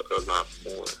a lot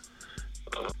more.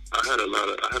 I had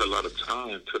a lot of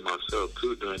time to myself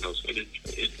too during those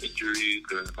injuries,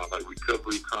 during my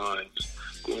recovery times,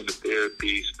 going to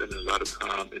therapy, spending a lot of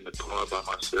time in the car by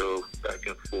myself, back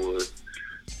and forth.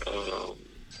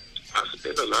 I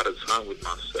spend a lot of time with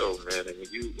myself, man. And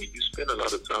when you spend a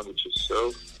lot of time with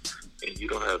yourself and you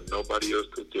don't have nobody else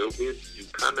to deal with, you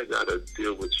kind of got to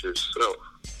deal with yourself.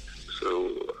 So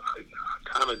I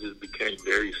kind of just became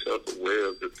very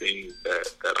self-aware of the things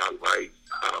that I like,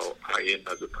 how I am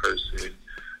as a person,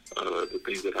 the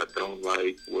things that I don't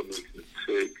like, what makes me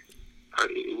tick.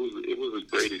 It was a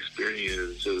great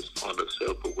experience just on a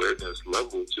self-awareness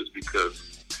level, just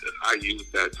because I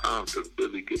used that time to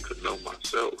really get to know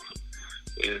myself.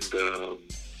 And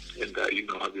that,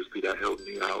 obviously that helped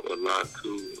me out a lot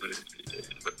too in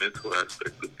the mental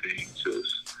aspect of things,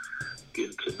 just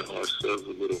getting to know ourselves a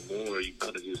little more. You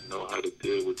kind of just know how to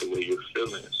deal with the way you're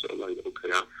feeling. So like, okay,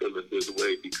 I'm feeling this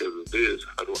way because of this.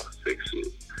 How do I fix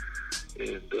it?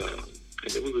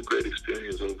 And it was a great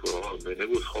experience overall, man. It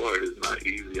was hard. It's not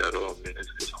easy at all, man.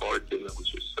 It's hard dealing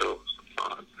with yourself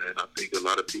sometimes, man. I think a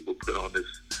lot of people put on this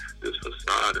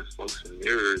facade and smokes and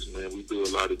mirrors, man. We do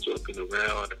a lot of jumping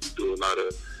around, and we do a lot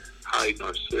of hiding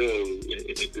ourselves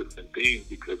in different things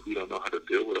because we don't know how to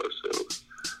deal with ourselves.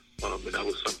 And that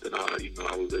was something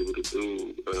I was able to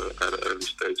do at an early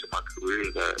stage of my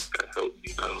career that helped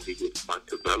me not only with my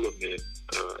development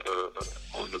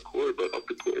on the court, but off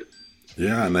the court.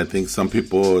 Yeah, and I think some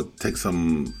people take a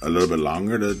little bit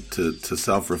longer to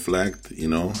self-reflect,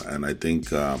 and I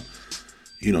think,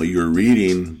 you're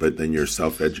reading, but then you're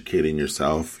self-educating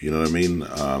yourself, you know what I mean?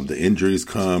 The injuries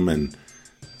come, and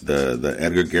the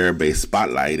Edgar Garrett-based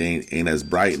spotlight ain't as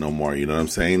bright no more, you know what I'm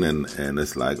saying? And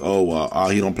it's like, he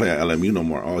don't play at LMU no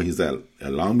more. Oh, he's at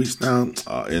Long Beach now?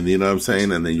 And you know what I'm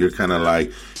saying? And then you're kind of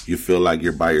like, you feel like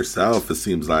you're by yourself, it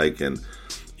seems like, and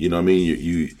you know what I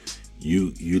mean?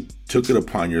 You took it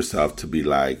upon yourself to be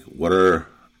like, what are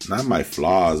not my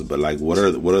flaws, but like what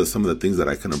are some of the things that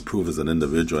I can improve as an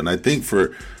individual? And I think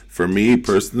for me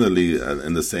personally,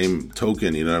 in the same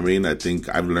token, you know what I mean? I think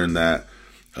I've learned that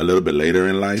a little bit later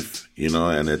in life,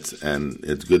 and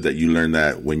it's good that you learned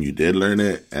that when you did learn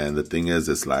it. And the thing is,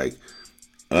 it's like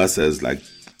us as like,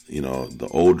 the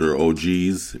older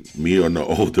OGs, me on the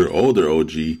older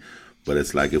OG. But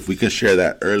it's like, if we can share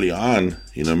that early on,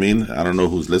 you know what I mean? I don't know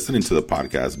who's listening to the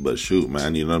podcast, but shoot,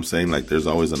 man, you know what I'm saying? Like, there's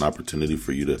always an opportunity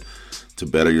for you to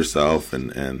better yourself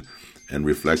and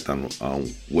reflect on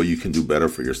what you can do better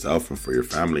for yourself and for your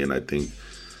family. And I think,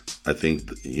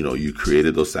 you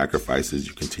created those sacrifices.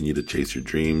 You continue to chase your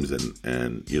dreams,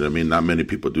 and you know what I mean? Not many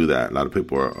people do that. A lot of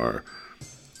people are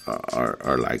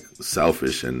like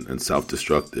selfish and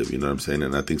self-destructive, you know what I'm saying?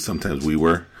 And I think sometimes we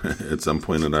were at some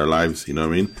point in our lives, you know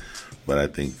what I mean? But I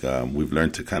think we've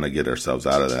learned to kind of get ourselves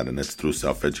out of that, and it's through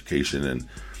self-education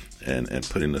and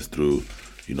putting us through,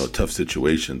 tough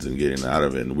situations and getting out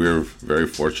of it. And we're very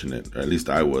fortunate, or at least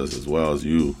I was, as well as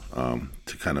you,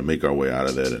 to kind of make our way out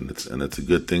of that. And it's a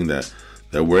good thing that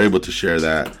we're able to share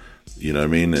that, you know what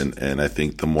I mean? And I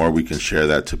think the more we can share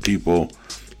that to people,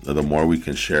 the more we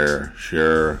can share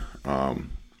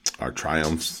our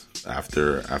triumphs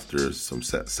after some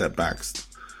setbacks,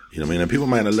 you know what I mean? And people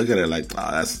might look at it like,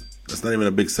 that's that's not even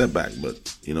a big setback.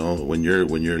 But you know, when you're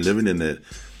living in it,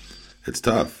 it's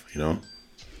tough. You know.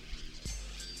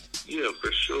 Yeah,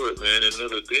 for sure, man.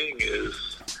 Another thing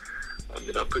is, I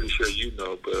mean, I'm pretty sure you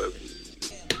know, but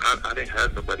I didn't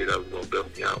have nobody that was gonna bail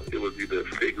me out. It was either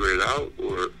figure it out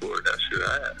or that's your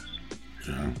ass.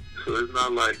 Yeah. So it's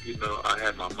not like, you know, I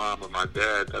had my mom and my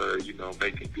dad that are, you know,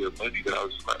 making good money, that I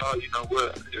was just like, oh, you know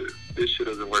what, if this shit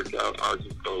doesn't work out, I'll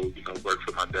just go, you know, work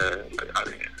for my dad. Like, I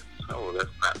didn't. So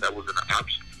that wasn't an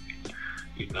option for me.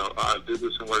 You know, if this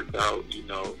doesn't work out, you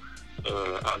know,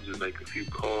 I'll just make a few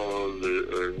calls,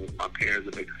 or my parents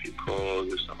will make a few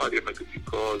calls, or somebody will make a few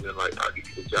calls, and like I'll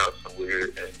get a job somewhere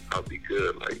and I'll be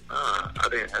good. Like, nah, I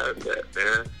didn't have that,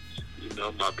 man. You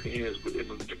know, my parents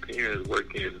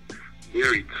working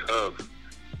very tough,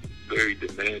 very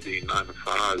demanding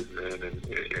 9-to-5s, man, and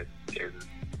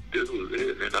this was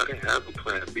it, man. I didn't have a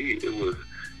plan B. It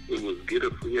was get a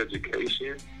free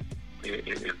education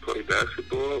and play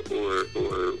basketball, or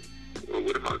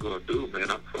what am I going to do,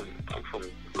 man? I'm from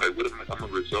like, I'm a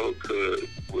result to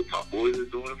what my boys are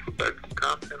doing back from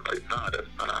Compton? Like, nah, that's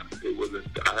not. It wasn't.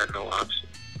 I had no option.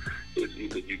 It's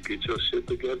either you get your shit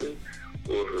together,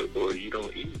 or you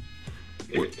don't eat.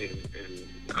 And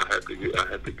I had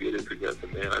to get it together,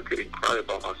 man. I couldn't cry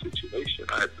about my situation.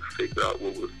 I had to figure out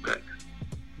what was next.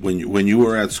 When you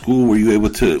were at school, were you able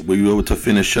to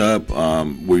finish up?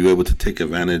 Were you able to take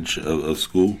advantage of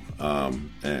school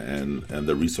and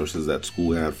the resources that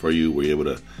school had for you? Were you able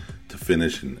to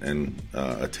finish and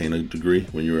attain a degree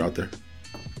when you were out there?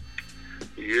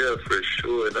 Yeah, for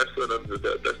sure. And that's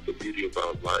the beauty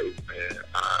about life, man.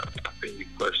 I think we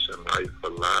question life a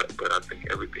lot, but I think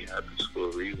everything happens for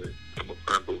a reason. I'm a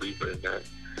firm believer in that.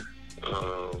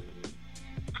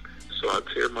 So I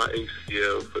tear my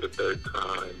ACL for the third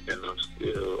time, and I'm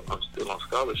still on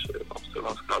scholarship.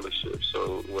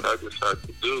 So what I decided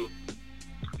to do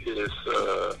is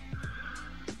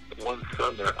one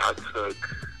summer I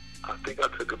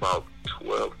took about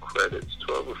 12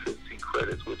 or 15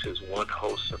 credits, which is one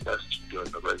whole semester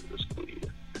during the regular school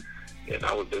year. And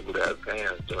I was able to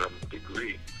advance during my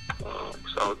degree.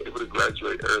 So I was able to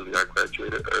graduate early. I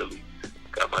graduated early,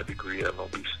 got my degree at Long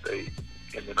Beach State.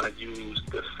 And then I used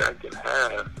the second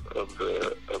half of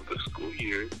the school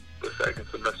year, the second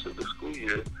semester of the school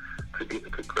year, to get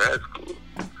into grad school.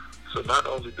 So not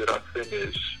only did I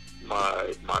finish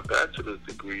my bachelor's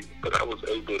degree, but I was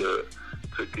able to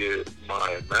get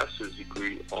my master's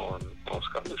degree on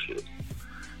scholarship.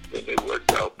 And it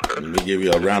worked out perfect. Let me give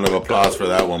you a round of applause for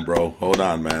that one, bro. Hold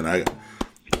on, man.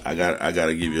 I got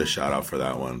to give you a shout out for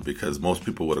that one, because most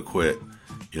people would have quit.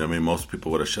 You know what I mean? Most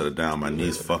people would have shut it down. My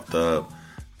knees fucked up.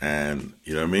 And,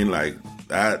 you know what I mean? Like,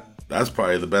 that's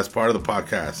probably the best part of the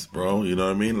podcast, bro. You know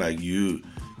what I mean? Like, you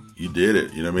did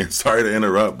it. You know what I mean? Sorry to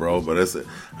interrupt, bro, but it's,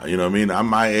 you know what I mean? I'm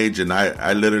my age, and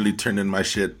I literally turned in my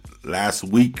shit last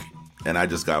week, and I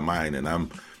just got mine. And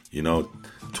I'm,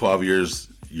 12 years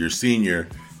your senior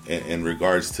in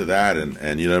regards to that.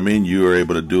 And you know what I mean? You were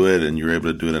able to do it, and you were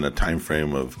able to do it in a time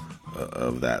frame of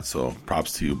that. So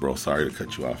props to you, bro. Sorry to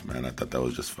cut you off, man. I thought that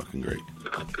was just fucking great.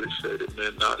 I appreciate it,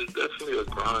 man. No, it's definitely a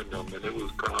grind, though, man. It was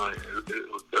grind.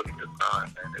 It was definitely a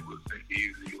grind, man. It wasn't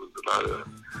easy. It was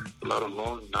a lot of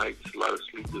long nights, a lot of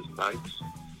sleepless nights.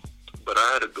 But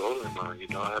I had a goal in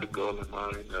mind, I had a goal in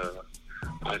mind.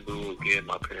 I knew, again,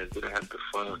 my parents didn't have the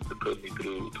funds to put me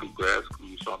through grad school.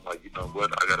 So I'm like, you know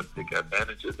what? I got to take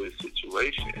advantage of this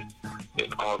situation.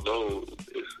 And although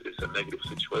it's a negative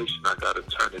situation, I got to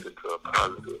turn it into a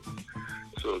positive.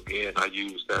 So again, I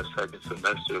used that second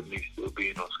semester of me still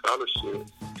being on scholarship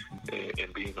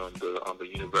and being on the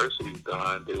university's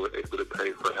dime. They were able to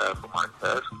pay for half of my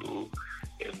grad school,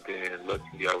 and then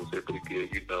luckily I was able to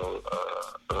get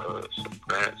some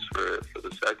grants for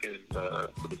the second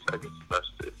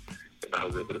semester, and I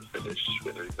was able to finish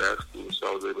grad school.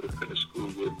 So I was able to finish school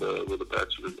with a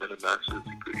bachelor's and a master's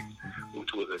degree,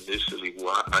 which was initially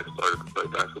why I started to play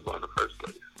basketball in the first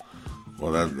place.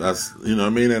 Well, that's you know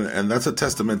what I mean, and that's a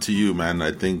testament to you, man.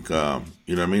 I think you know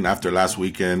what I mean. After last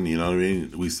weekend, you know what I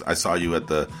mean. I saw you at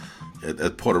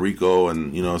Puerto Rico,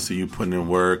 and see you putting in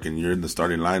work, and you're in the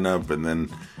starting lineup, and then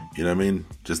you know what I mean.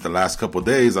 Just the last couple of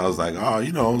days, I was like,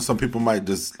 oh, some people might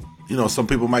just some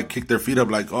people might kick their feet up,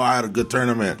 like, oh, I had a good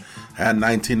tournament, I had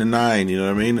 19-9, you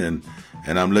know what I mean, and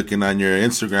I'm looking on your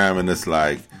Instagram, and it's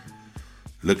like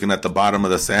looking at the bottom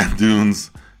of the sand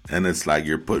dunes, and it's like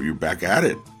you're back at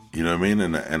it. You know what I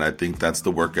mean? And I think that's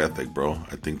the work ethic, bro.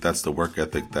 I think that's the work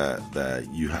ethic that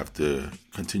you have to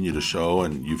continue to show,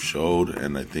 and you've showed.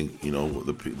 And I think,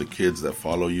 the kids that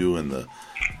follow you and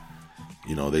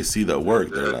they see that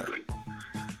work. They're like,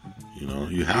 You know,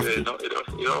 you have to. No,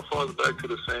 it all falls back to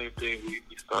the same thing we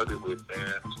started with,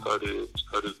 man. Started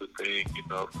the thing, you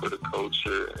know, for the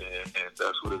culture, and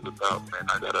that's what it's about, man.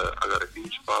 I got a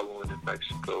huge following in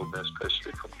Mexico, man,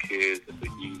 especially from kids and the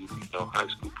youth, you know, high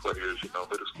school players, you know,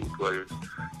 middle school players,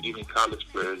 even college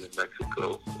players in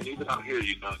Mexico, and even out here,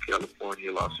 you know, in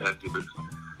California, Los Angeles.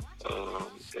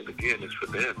 And again, it's for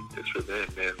them. It's for them,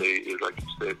 man. It's like you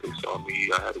said, they saw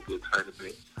me. I had a good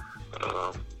tournament.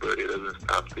 But it doesn't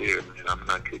stop there, man. I'm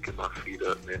not kicking my feet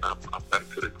up, man. I'm back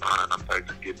to the grind. I'm back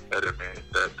to getting better, man.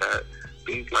 That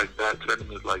things like that,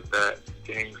 tournaments like that,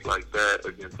 games like that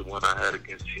against the one I had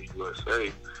against Team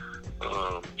USA,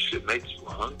 should make you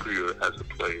hungrier as a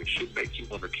player. Should make you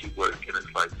want to keep working.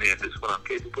 It's like, man, this is what I'm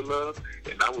capable of,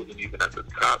 and I wasn't even at the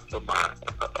top of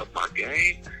my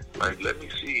game. Like, let me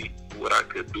see what I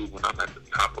could do when I'm at the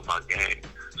top of my game.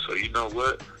 So you know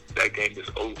what? That game is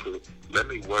over. Let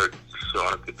me work so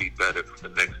I could be better for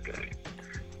the next game.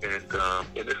 And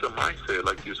it's a mindset,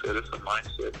 like you said, it's a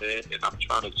mindset, man. And I'm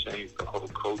trying to change the whole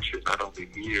culture, not only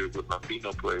here with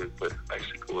Latino players, but in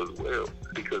Mexico as well.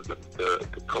 Because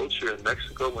the culture in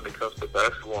Mexico, when it comes to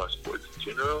basketball and sports in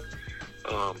general,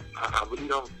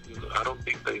 I don't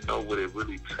think they know what it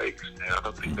really takes, man. I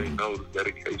don't think they know the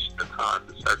dedication, the time,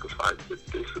 the sacrifice, the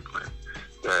discipline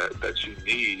that you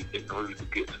need in order to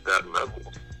get to that level.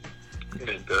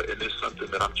 And it's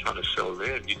something that I'm trying to show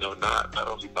them, you know, not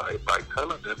only by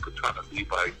telling them, but trying to lead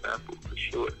by example, for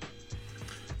sure.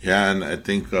 Yeah, and I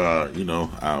think, you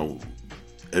know,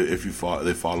 if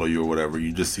they follow you or whatever,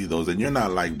 you just see those, and you're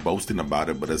not like boasting about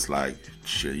it, but it's like,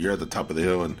 shit, you're at the top of the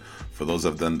hill, and for those that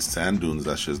have done sand dunes,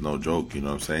 that's just no joke, you know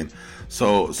what I'm saying?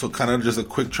 So kind of just a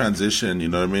quick transition, you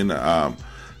know what I mean?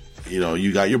 You know,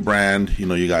 you got your brand, you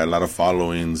know, you got a lot of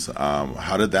followings.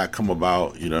 How did that come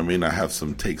about? You know what I mean? I have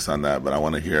some takes on that, but I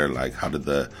want to hear, like, how did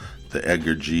the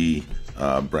Edgar G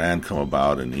brand come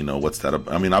about? And, you know, what's that?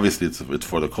 I mean, obviously it's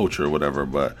for the culture or whatever,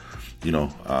 but, you know,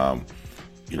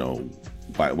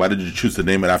 why did you choose to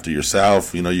name it after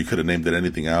yourself? You know, you could have named it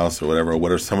anything else or whatever.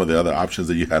 What are some of the other options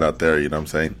that you had out there? You know what I'm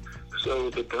saying?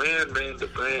 So the brand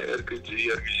Edgar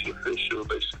G Official,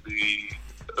 basically,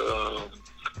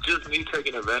 just me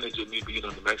taking advantage of me being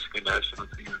on the Mexican national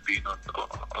team and being on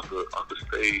the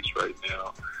stage right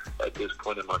now at this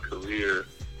point in my career.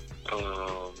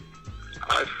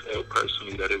 I felt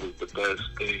personally that it was the best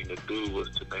thing to do was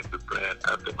to name the brand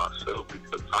after myself,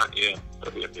 because I am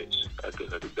the image at the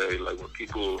end of the day. Like, when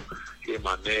people hear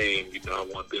my name, you know, I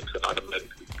want them to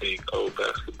automatically think, oh,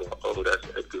 basketball, oh, that's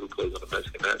Edgar who plays on the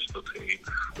Mexican national team,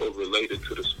 or related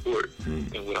to the sport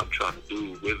and what I'm trying to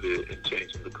do with it and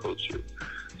changing the culture.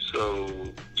 So,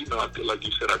 you know, I feel like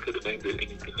you said I could have named it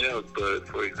anything else, but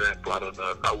for example, I don't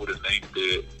know if I would have named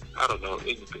it, I don't know,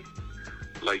 anything.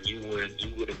 Like, you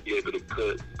wouldn't be able to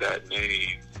put that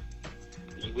name,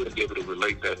 you wouldn't be able to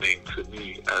relate that name to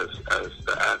me as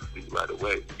the athlete right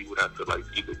away. You would have to, like,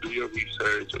 either do your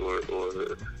research or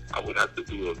I would have to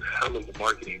do a hell of a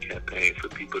marketing campaign for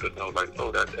people to know, like,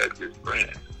 oh, that's Edgar's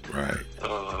brand. Right.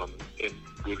 And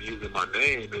with using my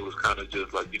name, it was kind of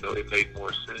just like, you know, it made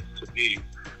more sense to me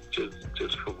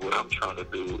just for what I'm trying to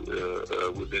do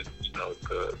within, you know,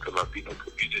 the Latino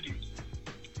communities,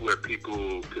 where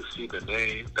people could see the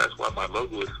name. That's why my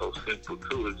logo is so simple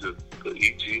too. It's just the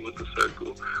EG with the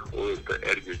circle, or it's the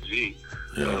Edgar G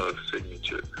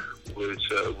signature,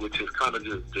 which is kind of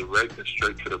just direct and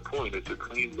straight to the point. It's a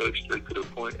clean look, straight to the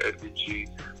point. Edgar G,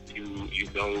 you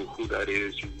know who that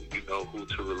is, you know who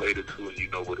to relate it to, and you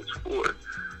know what it's for.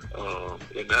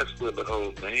 And that's where the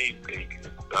whole name thing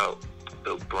came about.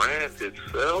 The brand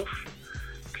itself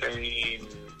came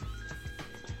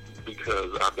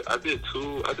because I did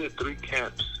 3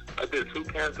 camps. I did 2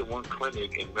 camps and 1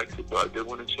 clinic in Mexico. I did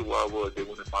one in Chihuahua, I did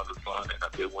one in Mazatlan, and I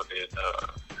did one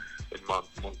in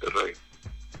Monterrey.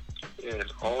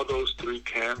 And all those 3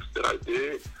 camps that I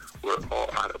did were all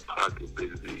out of pocket,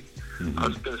 Big Z.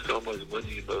 I spent so much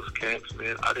money in those camps,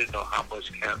 man. I didn't know how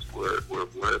much camps were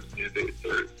worth, man.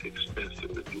 They're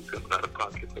expensive if you come out of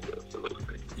pocket for those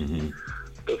things.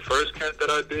 The first camp that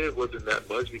I did wasn't that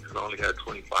much because I only had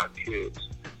 25 kids.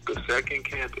 The second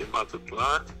camp in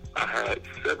Mazatlan, I had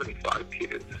 75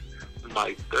 kids.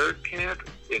 My third camp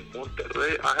in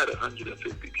Monterrey, I had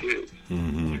 150 kids.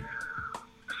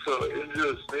 So it's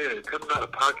just, man, coming out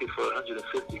of pocket for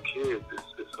 150 kids,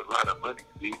 it's a lot of money,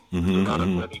 see? It's a lot of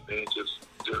money, man. Just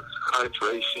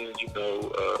hydration, you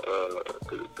know,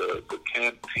 the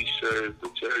camp T-shirts, the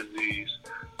jerseys,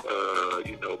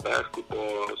 you know,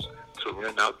 basketballs, to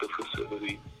rent out the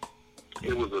facility.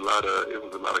 It was a lot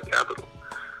of capital.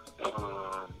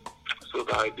 So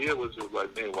the idea was just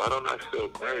like, man, why don't I sell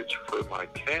merch for my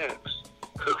camps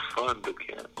to fund the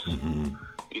camps?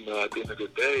 You know, at the end of the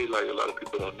day, like a lot of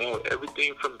people don't know,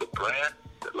 everything from the brand,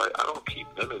 like I don't keep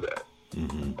none of that.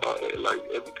 Like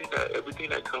everything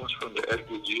that comes from the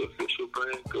Edgar G official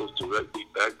brand goes directly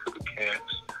back to the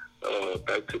camps,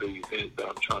 back to the events that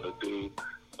I'm trying to do.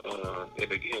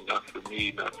 And again, not for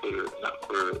me, not for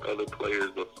other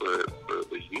players, but for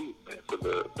the youth, man, for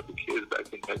the kids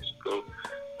back in Mexico.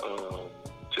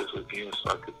 Just again,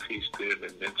 so I could teach them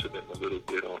and mentor them a little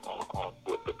bit on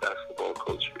what the basketball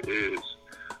culture is.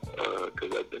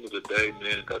 Because at the end of the day,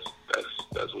 man, that's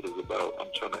what it's about. I'm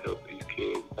trying to help these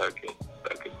kids back in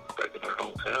our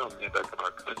hometown, man, back in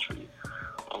our country,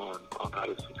 on how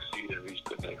to succeed and reach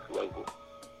the next level.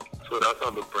 So that's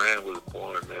how the brand was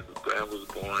born, man. The brand was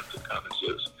born to kind of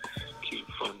just keep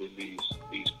funding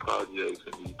these projects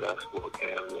and these basketball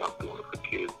camps that I'm doing for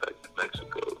kids back in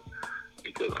Mexico.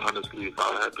 Because honestly, if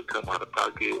I had to come out of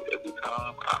pocket every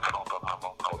time, I don't know how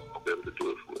long I was going to be able to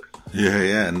do it for.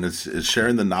 Yeah, and it's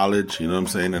sharing the knowledge, you know what I'm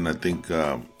saying? And I think,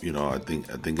 you know, I think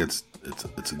it's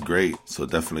great. So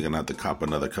definitely gonna have to cop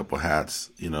another couple hats,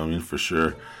 you know what I mean, for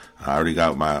sure. I already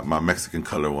got my Mexican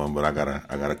color one, but I got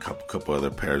a couple other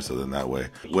pairs so then that way.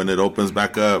 When it opens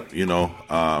back up, you know,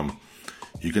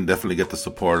 you can definitely get the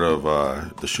support of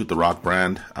the Shoot the Rock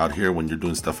brand out here when you're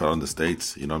doing stuff out in the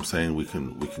States. You know what I'm saying? We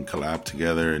can collab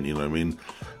together, and you know what I mean?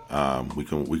 We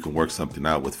can work something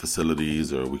out with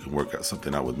facilities, or we can work out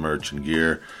something out with merch and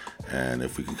gear. And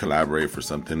if we can collaborate for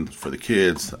something for the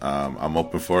kids, I'm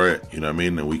open for it. You know what I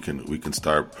mean? And we can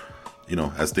start, you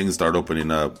know, as things start opening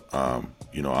up,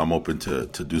 you know, I'm open to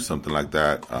do something like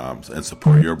that, and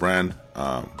support your brand,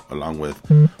 along with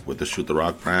the Shoot the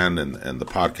Rock brand and the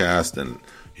podcast, and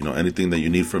you know, anything that you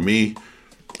need from me.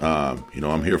 You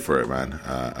know, I'm here for it, man.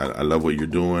 I love what you're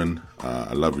doing.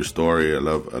 I love your story. I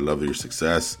love your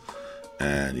success.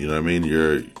 And you know what I mean?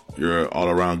 You're all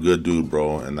around good dude,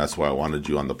 bro. And that's why I wanted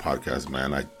you on the podcast,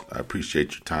 man. I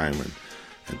appreciate your time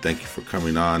and thank you for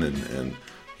coming on. And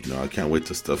you know, I can't wait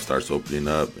till stuff starts opening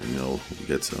up, and you know, we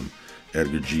get some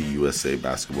Edgar G USA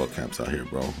basketball camps out here,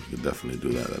 bro. You can definitely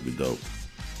do that. That'd be dope.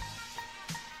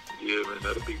 Yeah, man,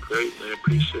 that'd be great, man.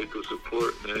 Appreciate the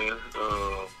support, man.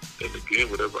 And again,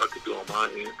 whatever I could do on my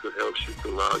end to help Shoot the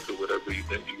Rock or whatever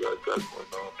event you guys got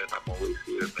going on, man, I'm always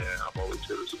here, man. I'm always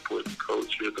here to support the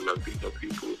culture, the Latino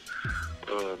people.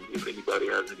 If anybody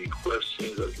has any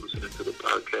questions that's listening to the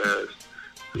podcast,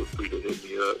 feel free to hit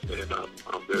me up, man.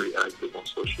 I'm very active on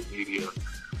social media.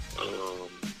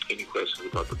 Any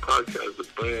questions about the podcast, the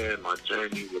brand, my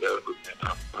journey, whatever, man,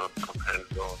 I'm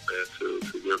hands-on, man, to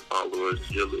your followers,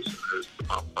 your listeners, to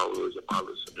my followers and my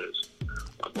listeners.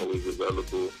 I'm always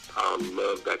available. I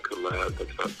love that collab. The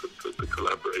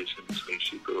collaboration between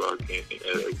Shoot the Rock and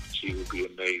EdgarG would be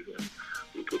amazing.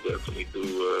 We could definitely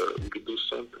do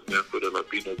something, man, for the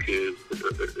Latino kids,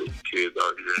 the kids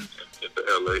out here in the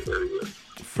LA area.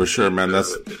 For sure, man.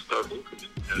 That's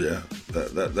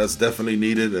definitely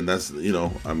needed, and that's, you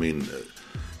know, I mean,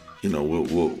 you know,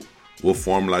 we'll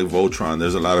form like Voltron.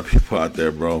 There's a lot of people out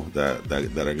there, bro, that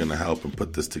are gonna help and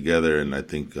put this together, and I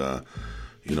think,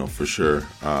 you know, for sure.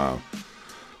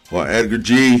 Well, Edgar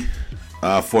G,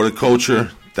 for the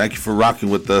culture, thank you for rocking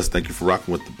with us. Thank you for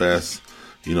rocking with the best.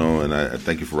 You know, and I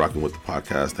thank you for rocking with the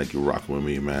podcast. Thank you for rocking with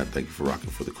me, man. Thank you for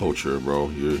rocking for the culture, bro.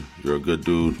 You're a good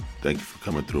dude. Thank you for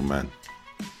coming through, man.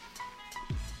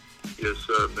 Yes,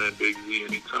 sir, man. Big Z,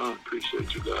 anytime.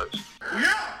 Appreciate you guys.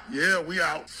 Yeah, we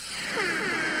out.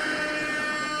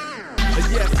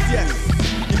 Yes.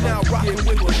 You're now rocking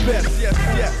with the best.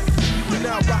 Yes. You're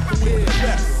now rocking with the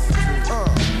best.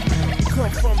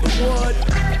 Come from the wood.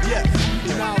 Yes.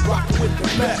 You're now rocking with the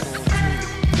best.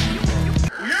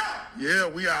 Yeah,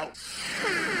 we out.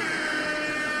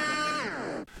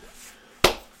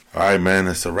 All right, man.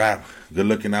 It's a wrap. Good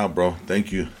looking out, bro.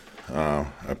 Thank you. I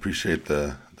appreciate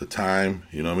the time,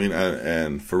 you know what I mean?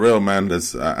 And for real, man,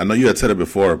 that's, I know you had said it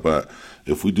before, but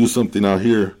if we do something out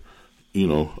here, you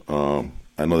know,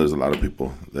 I know there's a lot of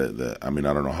people that I mean,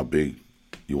 I don't know how big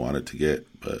you want it to get,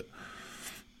 but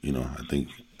you know, I think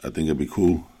it'd be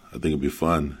cool. I think it'd be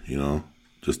fun, you know,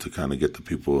 just to kind of get the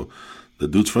people, the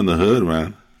dudes from the hood,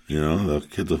 man, you know, the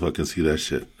kids will fucking see that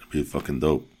shit. It'd be fucking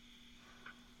dope.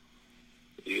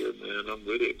 Yeah, man, I'm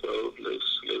with it, bro.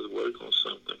 Let's work on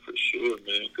something for sure,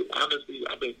 man. Because honestly,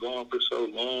 I've been gone for so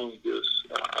long.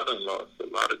 I done lost a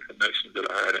lot of connections that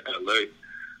I had in LA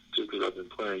just because I've been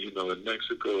playing, you know, in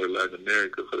Mexico or Latin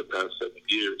America for the past 7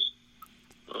 years.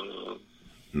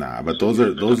 But those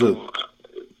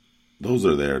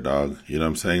are there, dog. You know what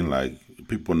I'm saying? Like,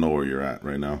 people know where you're at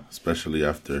right now, especially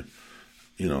after,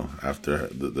 you know, after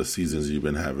the seasons you've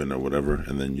been having or whatever,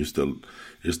 and then you're still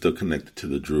connected to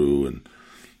the Drew, and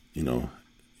you know,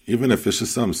 even if it's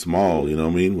just something small, you know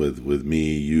what I mean? With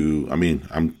me, you, I mean,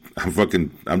 I'm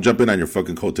jumping on your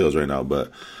fucking coattails right now,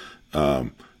 but,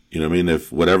 you know what I mean?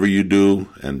 If whatever you do,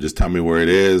 and just tell me where it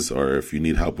is, or if you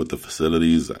need help with the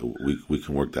facilities, we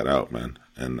can work that out, man.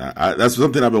 And that's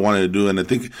something I've been wanting to do. And I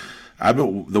think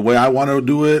the way I want to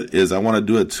do it is I want to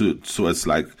do it so it's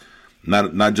like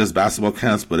not just basketball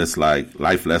camps, but it's like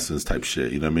life lessons type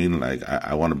shit. You know what I mean? Like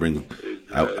I want to bring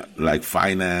like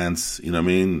finance. You know what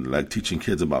I mean? Like teaching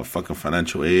kids about fucking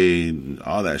financial aid and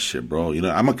all that shit, bro. You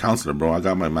know, I'm a counselor, bro. I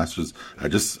got my master's. I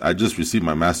just received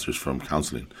my master's from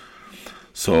counseling.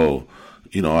 So,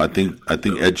 you know, I think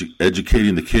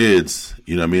educating the kids,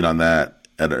 you know what I mean, on that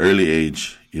at an early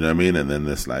age, you know what I mean, and then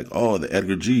it's like, oh, the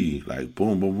Edgar G, like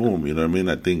boom, boom, boom, you know what I mean.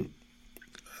 I think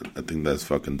that's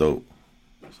fucking dope.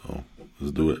 So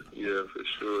let's do it. Yeah, for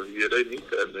sure. Yeah, they need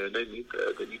that, man. They need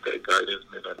that guidance,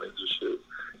 man. That mentorship.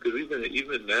 Because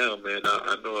even now, man,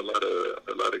 I know a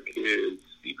lot of kids,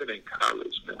 even in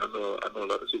college, man. I know a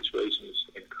lot of situations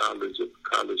in college of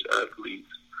college athletes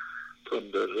from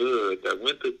the hood that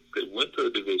went to a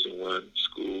Division I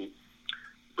school,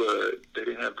 but they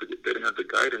didn't have the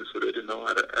guidance, so they didn't know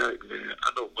how to act, man.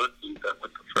 I know one dude that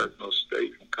went to Fresno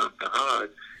State from Compton High.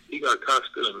 He got caught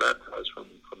stealing laptops from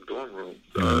dorm rooms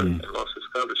and lost his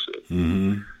scholarship.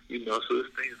 Mm-hmm. You know, so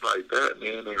it's things like that,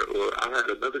 man. Or I had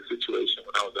another situation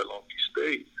when I was at Long Beach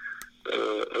State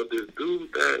of this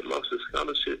dude that lost his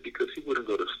scholarship because he wouldn't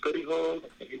go to study hall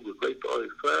and he was late to all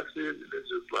his classes, and it's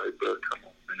just like, bro, come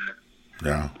on, man.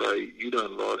 Yeah. Like, you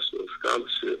done lost your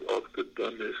scholarship off the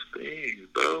dumbest things,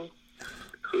 bro.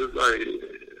 So it's like,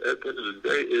 at the end of the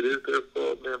day, it is their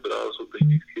fault, man, but I also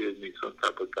think these kids need some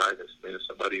type of guidance, man.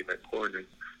 Somebody in that corner,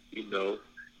 you know,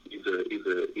 either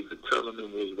telling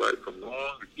them what's right from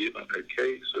wrong or getting on their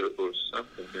case or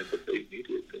something, man, but they need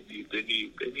it. They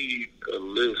need a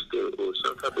list or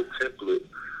some type of template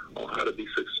on how to be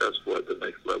successful at the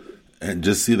next level. And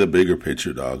just see the bigger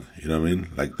picture, dog. You know what I mean?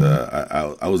 Like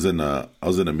I was in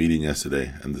a meeting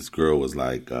yesterday, and this girl was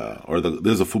like,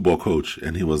 there's a football coach,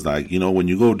 and he was like, you know, when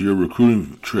you go to your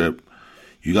recruiting trip,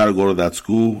 you got to go to that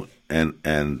school, and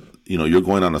you know, you're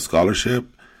going on a scholarship.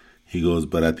 He goes,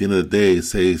 but at the end of the day,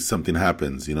 say something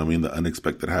happens, you know what I mean? The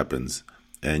unexpected happens,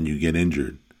 and you get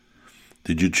injured.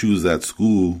 Did you choose that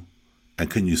school? And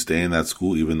can you stay in that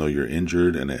school even though you're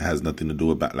injured and it has nothing to do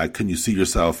with like, can you see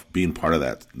yourself being part of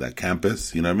that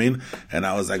campus? You know what I mean? And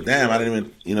I was like, damn, I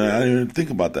didn't even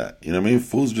think about that. You know what I mean?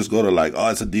 Fools just go to like, oh,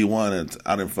 it's a D1 and it's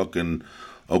out in fucking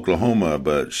Oklahoma,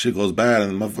 but shit goes bad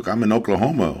and motherfucker, I'm in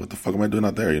Oklahoma. What the fuck am I doing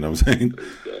out there? You know what I'm saying?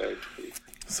 Exactly.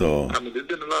 So I mean, there's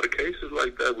been a lot of cases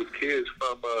like that with kids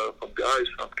from guys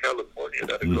from California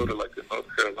that go to like the North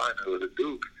Carolina or the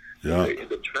Duke. Yeah. They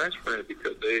end up transferring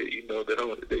because they either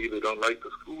don't like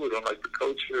the school or don't like the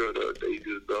culture, or they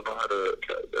just don't know how to.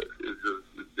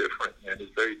 It's different, man.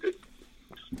 It's very different.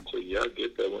 So yeah, I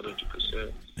get that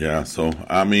 100%. Yeah. So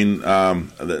I mean,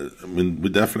 we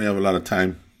definitely have a lot of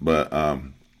time, but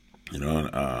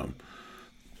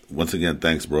once again,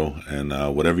 thanks, bro.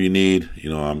 And whatever you need,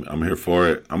 you know, I'm here for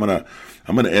it. I'm gonna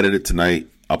edit it tonight.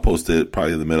 I'll post it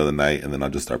probably in the middle of the night, and then I'll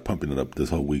just start pumping it up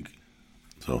this whole week.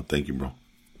 So thank you, bro.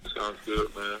 Sounds good,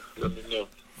 man. Let me know.